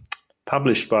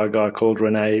published by a guy called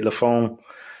René Lafon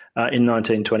in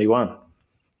 1921.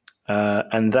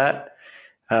 And that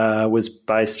was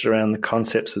based around the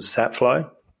concepts of sap flow,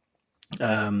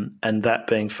 and that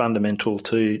being fundamental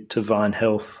to vine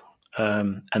health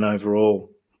and overall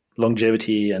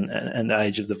longevity and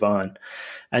age of the vine.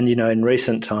 And, in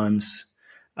recent times,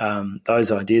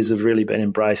 those ideas have really been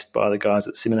embraced by the guys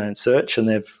at Simone & Search, and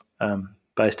they've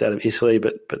based out of Italy,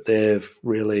 but they've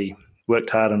really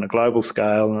worked hard on a global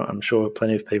scale. I'm sure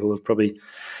plenty of people have probably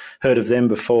heard of them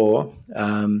before,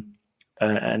 and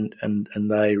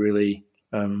they really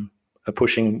are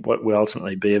pushing what will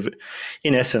ultimately be,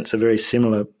 in essence, a very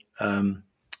similar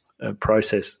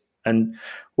process. And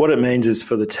what it means is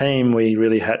for the team, we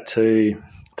really had to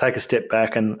take a step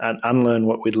back and unlearn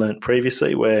what we'd learnt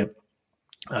previously, where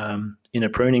in a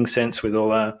pruning sense with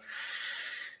all our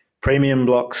premium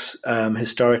blocks,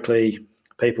 historically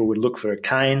people would look for a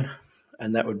cane,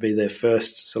 and that would be their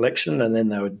first selection, and then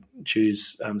they would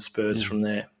choose spurs from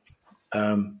there.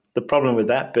 The problem with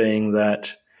that being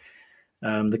that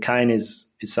the cane is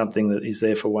something that is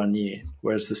there for 1 year,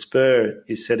 whereas the spur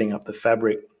is setting up the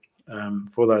fabric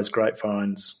for those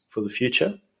grapevines for the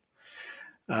future.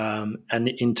 And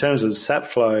in terms of sap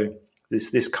flow,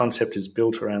 this concept is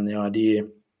built around the idea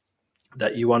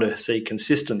that you want to see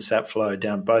consistent sap flow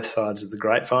down both sides of the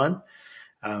grapevine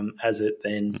as it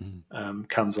then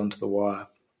comes onto the wire.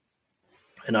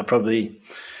 And I probably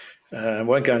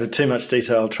won't go into too much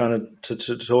detail trying to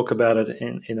talk about it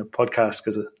in a podcast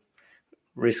because it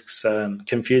risks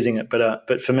confusing it.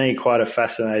 But for me, quite a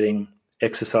fascinating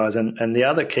exercise. And the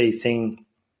other key thing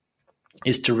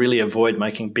is to really avoid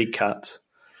making big cuts.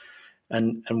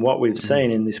 And what we've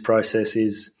seen in this process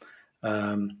is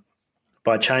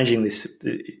by changing this,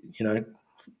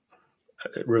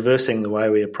 reversing the way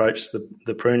we approach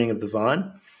the pruning of the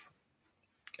vine,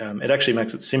 it actually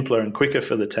makes it simpler and quicker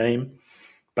for the team,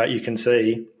 but you can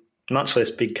see much less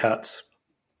big cuts,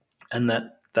 and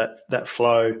that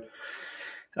flow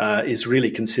is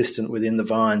really consistent within the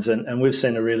vines. And we've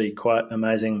seen a really quite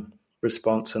amazing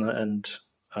response, and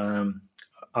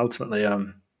ultimately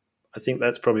I think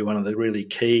that's probably one of the really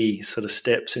key sort of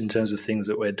steps in terms of things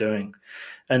that we're doing.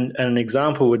 And an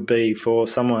example would be for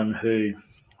someone who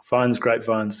finds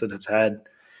grapevines that have had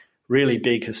really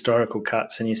big historical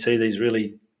cuts, and you see these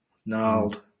really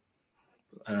gnarled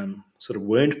sort of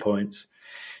wound points.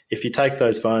 If you take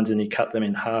those vines and you cut them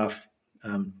in half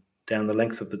down the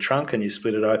length of the trunk and you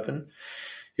split it open,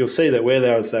 you'll see that where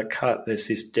there was that cut, there's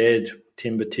this dead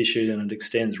timber tissue, and it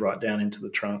extends right down into the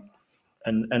trunk.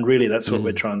 And really that's what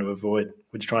we're trying to avoid.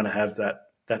 We're trying to have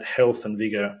that health and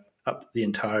vigour up the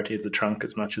entirety of the trunk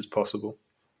as much as possible.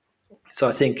 So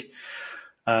I think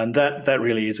that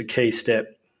really is a key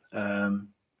step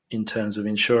in terms of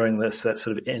ensuring that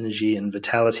sort of energy and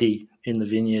vitality in the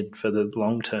vineyard for the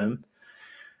long term.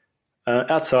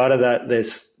 Outside of that,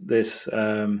 there's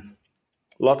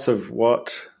lots of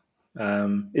what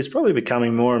is probably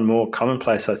becoming more and more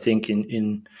commonplace, I think,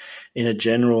 in a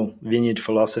general vineyard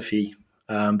philosophy.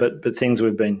 But things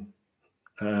we've been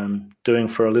doing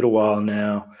for a little while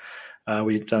now.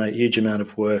 We've done a huge amount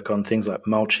of work on things like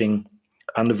mulching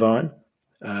undervine,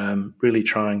 really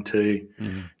trying to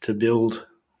build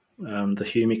the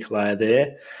humic layer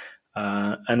there,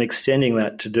 and extending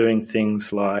that to doing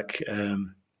things like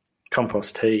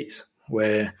compost teas,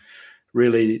 where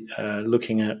really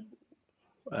looking at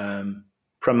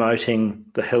promoting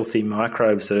the healthy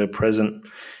microbes that are present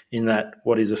in that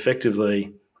what is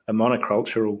effectively a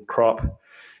monocultural crop,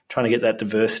 trying to get that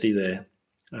diversity there.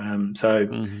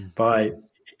 By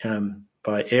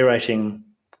aerating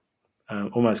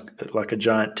almost like a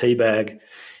giant tea bag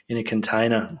in a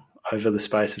container over the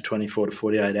space of 24 to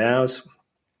 48 hours,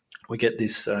 we get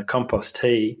this compost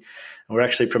tea, and we're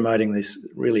actually promoting this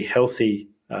really healthy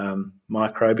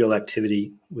microbial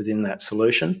activity within that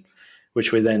solution,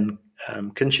 which we then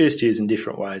can choose to use in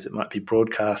different ways. It might be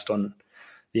broadcast on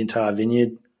the entire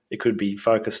vineyard. It could be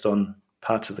focused on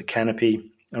parts of the canopy,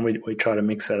 and we try to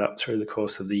mix that up through the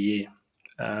course of the year.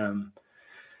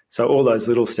 So all those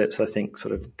little steps, I think,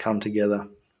 sort of come together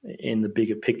in the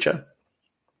bigger picture.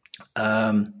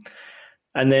 And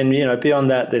then, beyond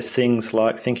that, there's things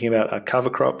like thinking about our cover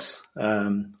crops.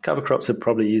 Cover crops are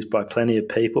probably used by plenty of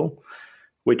people.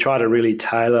 We try to really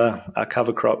tailor our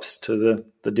cover crops to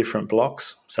the different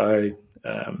blocks. So,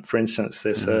 for instance,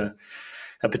 there's a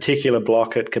particular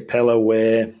block at Capella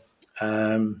where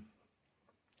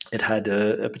it had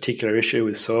a particular issue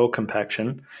with soil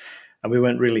compaction, and we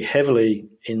went really heavily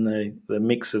in the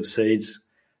mix of seeds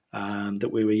that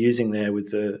we were using there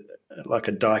with like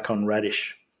a daikon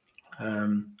radish.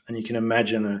 And you can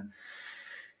imagine,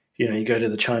 you go to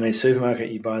the Chinese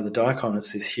supermarket, you buy the daikon,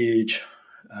 it's this huge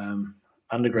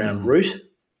underground root.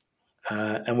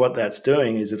 And what that's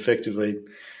doing is effectively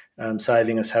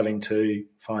saving us having to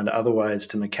find other ways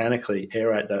to mechanically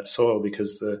aerate that soil,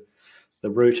 because the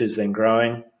root is then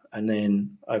growing and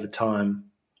then over time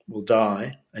will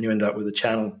die, and you end up with a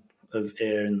channel of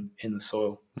air in the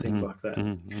soil, things like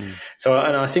that. So,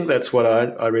 and I think that's what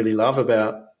I really love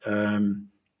about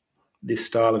this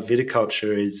style of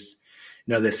viticulture is,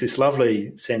 there's this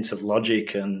lovely sense of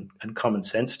logic and common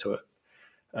sense to it.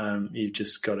 You've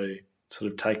just got to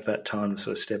sort of take that time to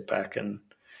sort of step back and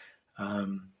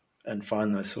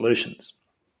find those solutions.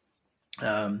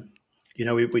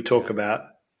 We talk about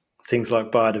things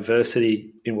like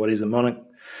biodiversity in what is a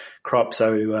crop,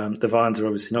 so the vines are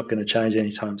obviously not going to change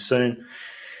anytime soon.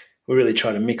 We really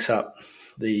try to mix up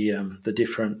the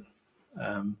different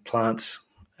plants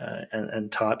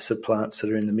and types of plants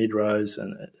that are in the mid-rows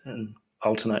and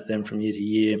alternate them from year to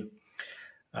year.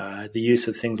 The use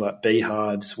of things like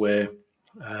beehives, where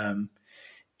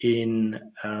in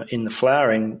the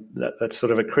flowering, that's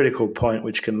sort of a critical point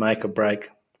which can make or break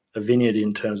a vineyard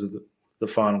in terms of the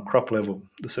final crop level,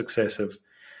 the success of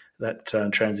that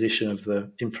transition of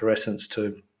the inflorescence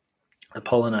to a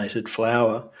pollinated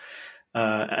flower.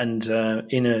 And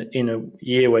in a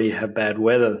year where you have bad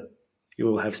weather, you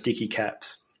will have sticky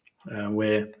caps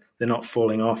where they're not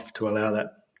falling off to allow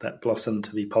that blossom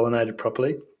to be pollinated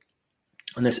properly.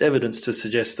 And there's evidence to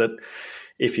suggest that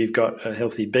if you've got a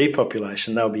healthy bee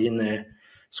population, they'll be in there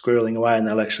squirreling away, and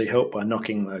they'll actually help by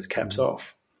knocking those caps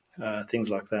off, things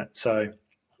like that. So,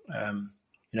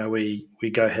 we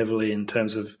go heavily in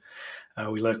terms of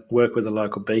we work with a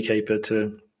local beekeeper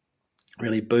to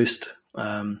really boost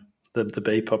the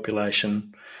bee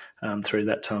population through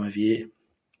that time of year.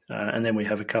 And then we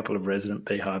have a couple of resident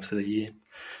beehives of the year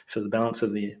for the balance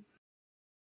of the year.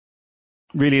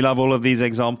 Really love all of these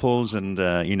examples, and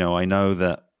I know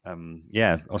that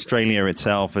Australia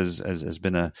itself has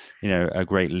been a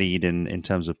great lead in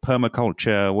terms of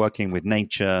permaculture, working with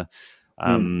nature,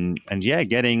 and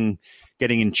getting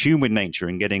in tune with nature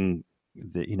and getting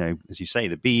as you say,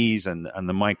 the bees and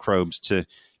the microbes to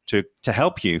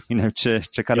help you,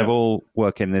 to kind of all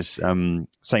work in this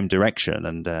same direction.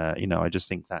 And I just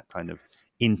think that kind of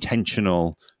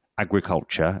intentional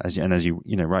agriculture, as you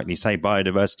rightly say,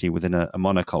 biodiversity within a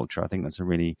monoculture, I think that's a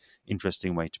really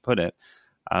interesting way to put it.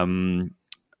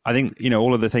 I think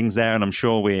all of the things there, and I'm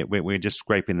sure we're just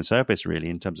scraping the surface really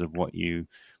in terms of what you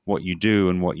do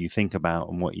and what you think about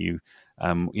and what you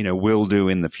will do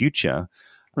in the future.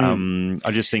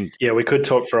 I just think we could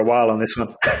talk for a while on this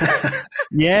one.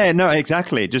 Yeah, no,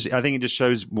 exactly. I think it just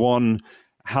shows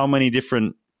how many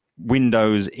different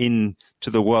windows into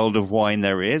the world of wine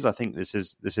there is. I think this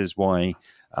is why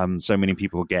so many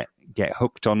people get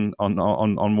hooked on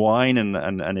wine,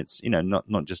 and it's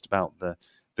not just about the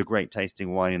great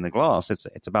tasting wine in the glass.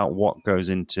 It's about what goes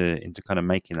into kind of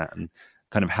making that, and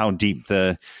kind of how deep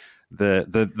the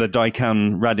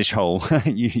daikon radish hole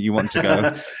you want to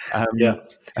go.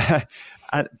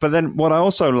 But then what I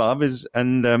also love is,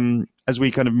 and as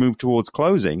we kind of move towards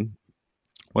closing,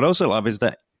 what I also love is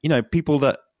that people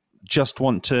that just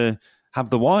want to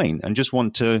have the wine and just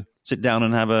want to sit down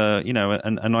and have a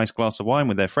nice glass of wine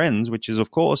with their friends, which is of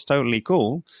course totally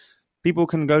cool. People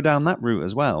can go down that route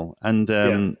as well. And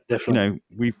definitely.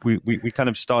 We kind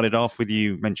of started off with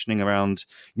you mentioning around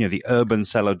the urban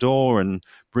cellar door and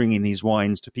bringing these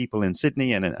wines to people in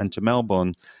Sydney and to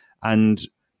Melbourne, and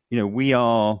we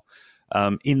are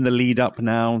in the lead up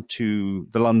now to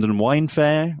the London Wine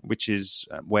Fair, which is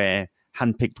where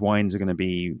Handpicked Wines are going to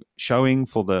be showing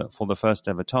for the first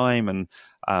ever time. And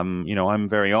I'm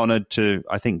very honoured to,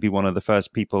 I think, be one of the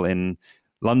first people in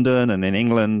London and in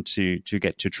England to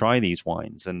get to try these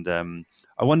wines. And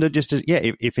I wonder just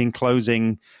if in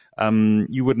closing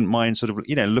you wouldn't mind sort of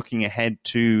looking ahead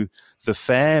to the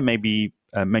fair, maybe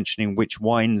mentioning which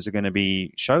wines are going to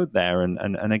be showed there,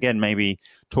 and again maybe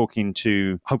talking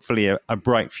to hopefully a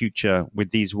bright future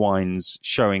with these wines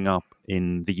showing up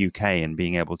in the UK and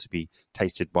being able to be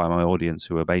tasted by my audience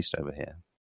who are based over here.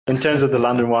 In terms of the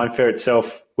London Wine Fair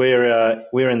itself,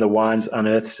 we're in the Wines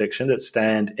Unearthed section at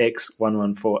stand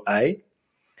X114A,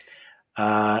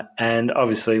 and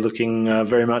obviously looking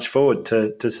very much forward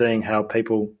to seeing how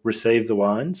people receive the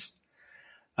wines.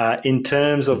 In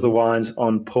terms of the wines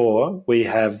on pour, we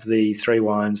have the 3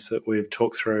 wines that we've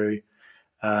talked through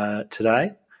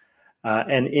today,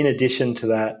 and in addition to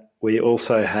that, we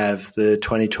also have the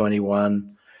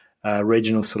 2021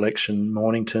 regional selection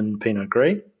Mornington Pinot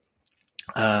Gris,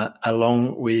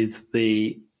 along with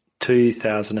the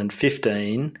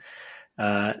 2015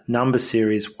 number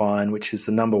series wine, which is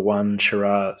the number 1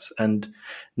 Shiraz. And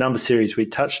number series we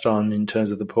touched on in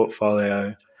terms of the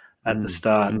portfolio at the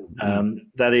start.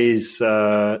 That is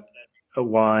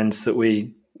wines that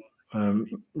we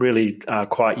really are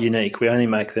quite unique. We only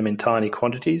make them in tiny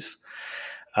quantities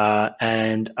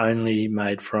and only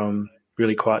made from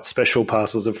really quite special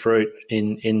parcels of fruit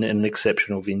in an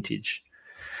exceptional vintage.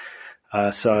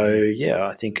 I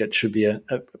think it should be a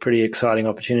pretty exciting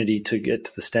opportunity to get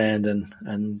to the stand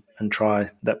and try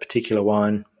that particular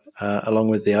wine along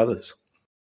with the others.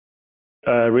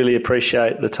 I really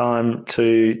appreciate the time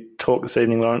to talk this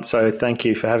evening, Lawrence, so thank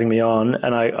you for having me on.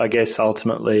 And I guess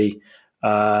ultimately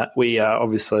we are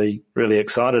obviously really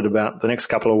excited about the next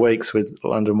couple of weeks with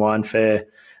London Wine Fair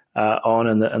on,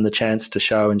 and the chance to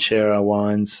show and share our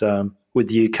wines with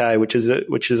the UK, which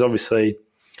is obviously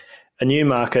a new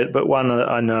market, but one that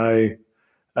I know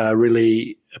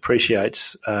really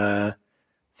appreciates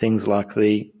things like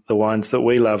the wines that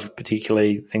we love,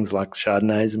 particularly things like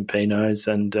Chardonnays and Pinots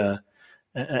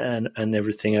and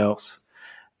everything else.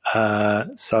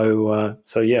 So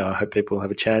I hope people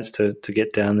have a chance to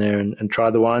get down there and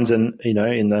try the wines. And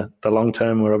in the long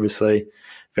term, we're obviously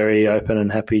very open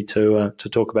and happy to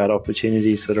talk about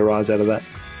opportunities that arise out of that.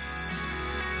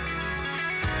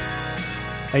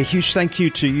 A huge thank you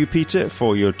to you, Peter,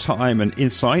 for your time and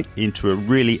insight into a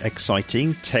really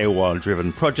exciting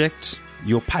terroir-driven project.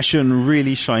 Your passion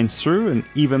really shines through, and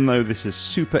even though this is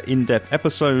super in-depth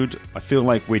episode, I feel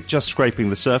like we're just scraping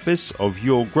the surface of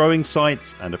your growing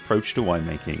sites and approach to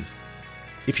winemaking.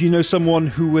 If you know someone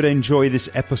who would enjoy this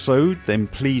episode, then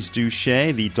please do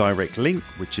share the direct link,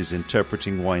 which is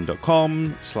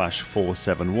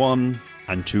interpretingwine.com/471.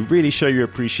 And to really show your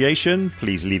appreciation,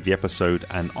 please leave the episode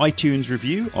an iTunes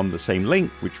review on the same link,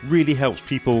 which really helps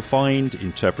people find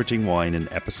Interpreting Wine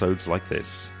and episodes like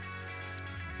this.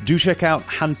 Do check out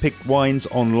Handpicked Wines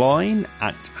online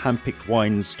at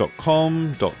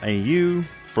handpickedwines.com.au,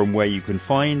 from where you can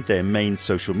find their main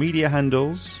social media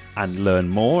handles and learn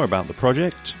more about the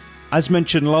project. As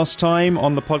mentioned last time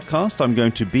on the podcast, I'm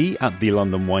going to be at the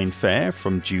London Wine Fair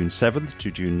from June 7th to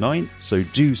June 9th, so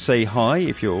do say hi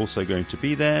if you're also going to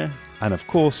be there. And of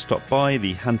course, stop by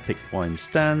the Handpicked Wine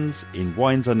stands in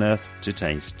Wines Unearthed to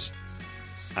taste.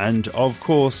 And of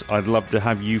course, I'd love to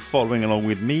have you following along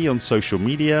with me on social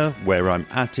media, where I'm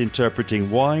at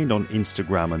Interpreting Wine on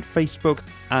Instagram and Facebook,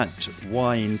 at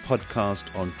Wine Podcast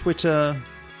on Twitter,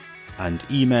 and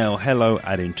email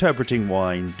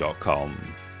hello@interpretingwine.com.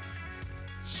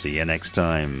 See you next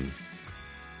time.